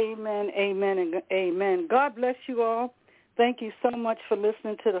 Yes, amen, amen, and amen. God bless you all. Thank you so much for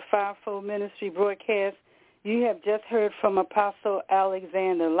listening to the Fivefold Ministry broadcast. You have just heard from Apostle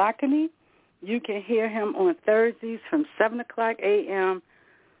Alexander Lockany. You can hear him on Thursdays from 7 o'clock p.m.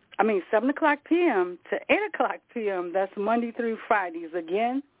 to 8 o'clock p.m. That's Monday through Fridays.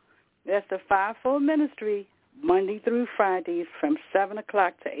 Again, that's the Fivefold Ministry, Monday through Fridays from 7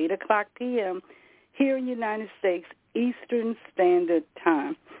 o'clock to 8 o'clock p.m. here in the United States, Eastern Standard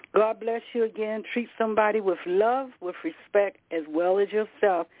Time. God bless you again. Treat somebody with love, with respect, as well as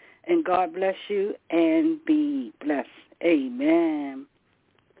yourself. And God bless you and be blessed. Amen.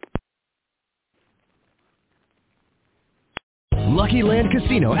 Lucky Land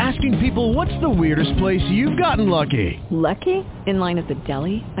Casino, asking people, what's the weirdest place you've gotten lucky? Lucky? In line at the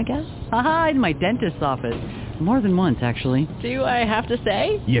deli, I guess? Aha, in my dentist's office. More than once, actually. Do I have to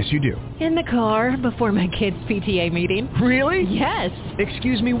say? Yes, you do. In the car before my kids' PTA meeting. Really? Yes.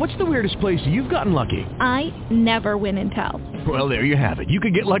 Excuse me, what's the weirdest place you've gotten lucky? I never win and tell. Well, there you have it. You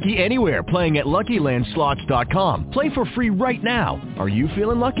can get lucky anywhere, playing at LuckyLandSlots.com. Play for free right now. Are you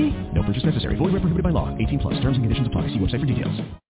feeling lucky? No purchase necessary. Void where prohibited by law. 18+. Terms and conditions apply. See website for details.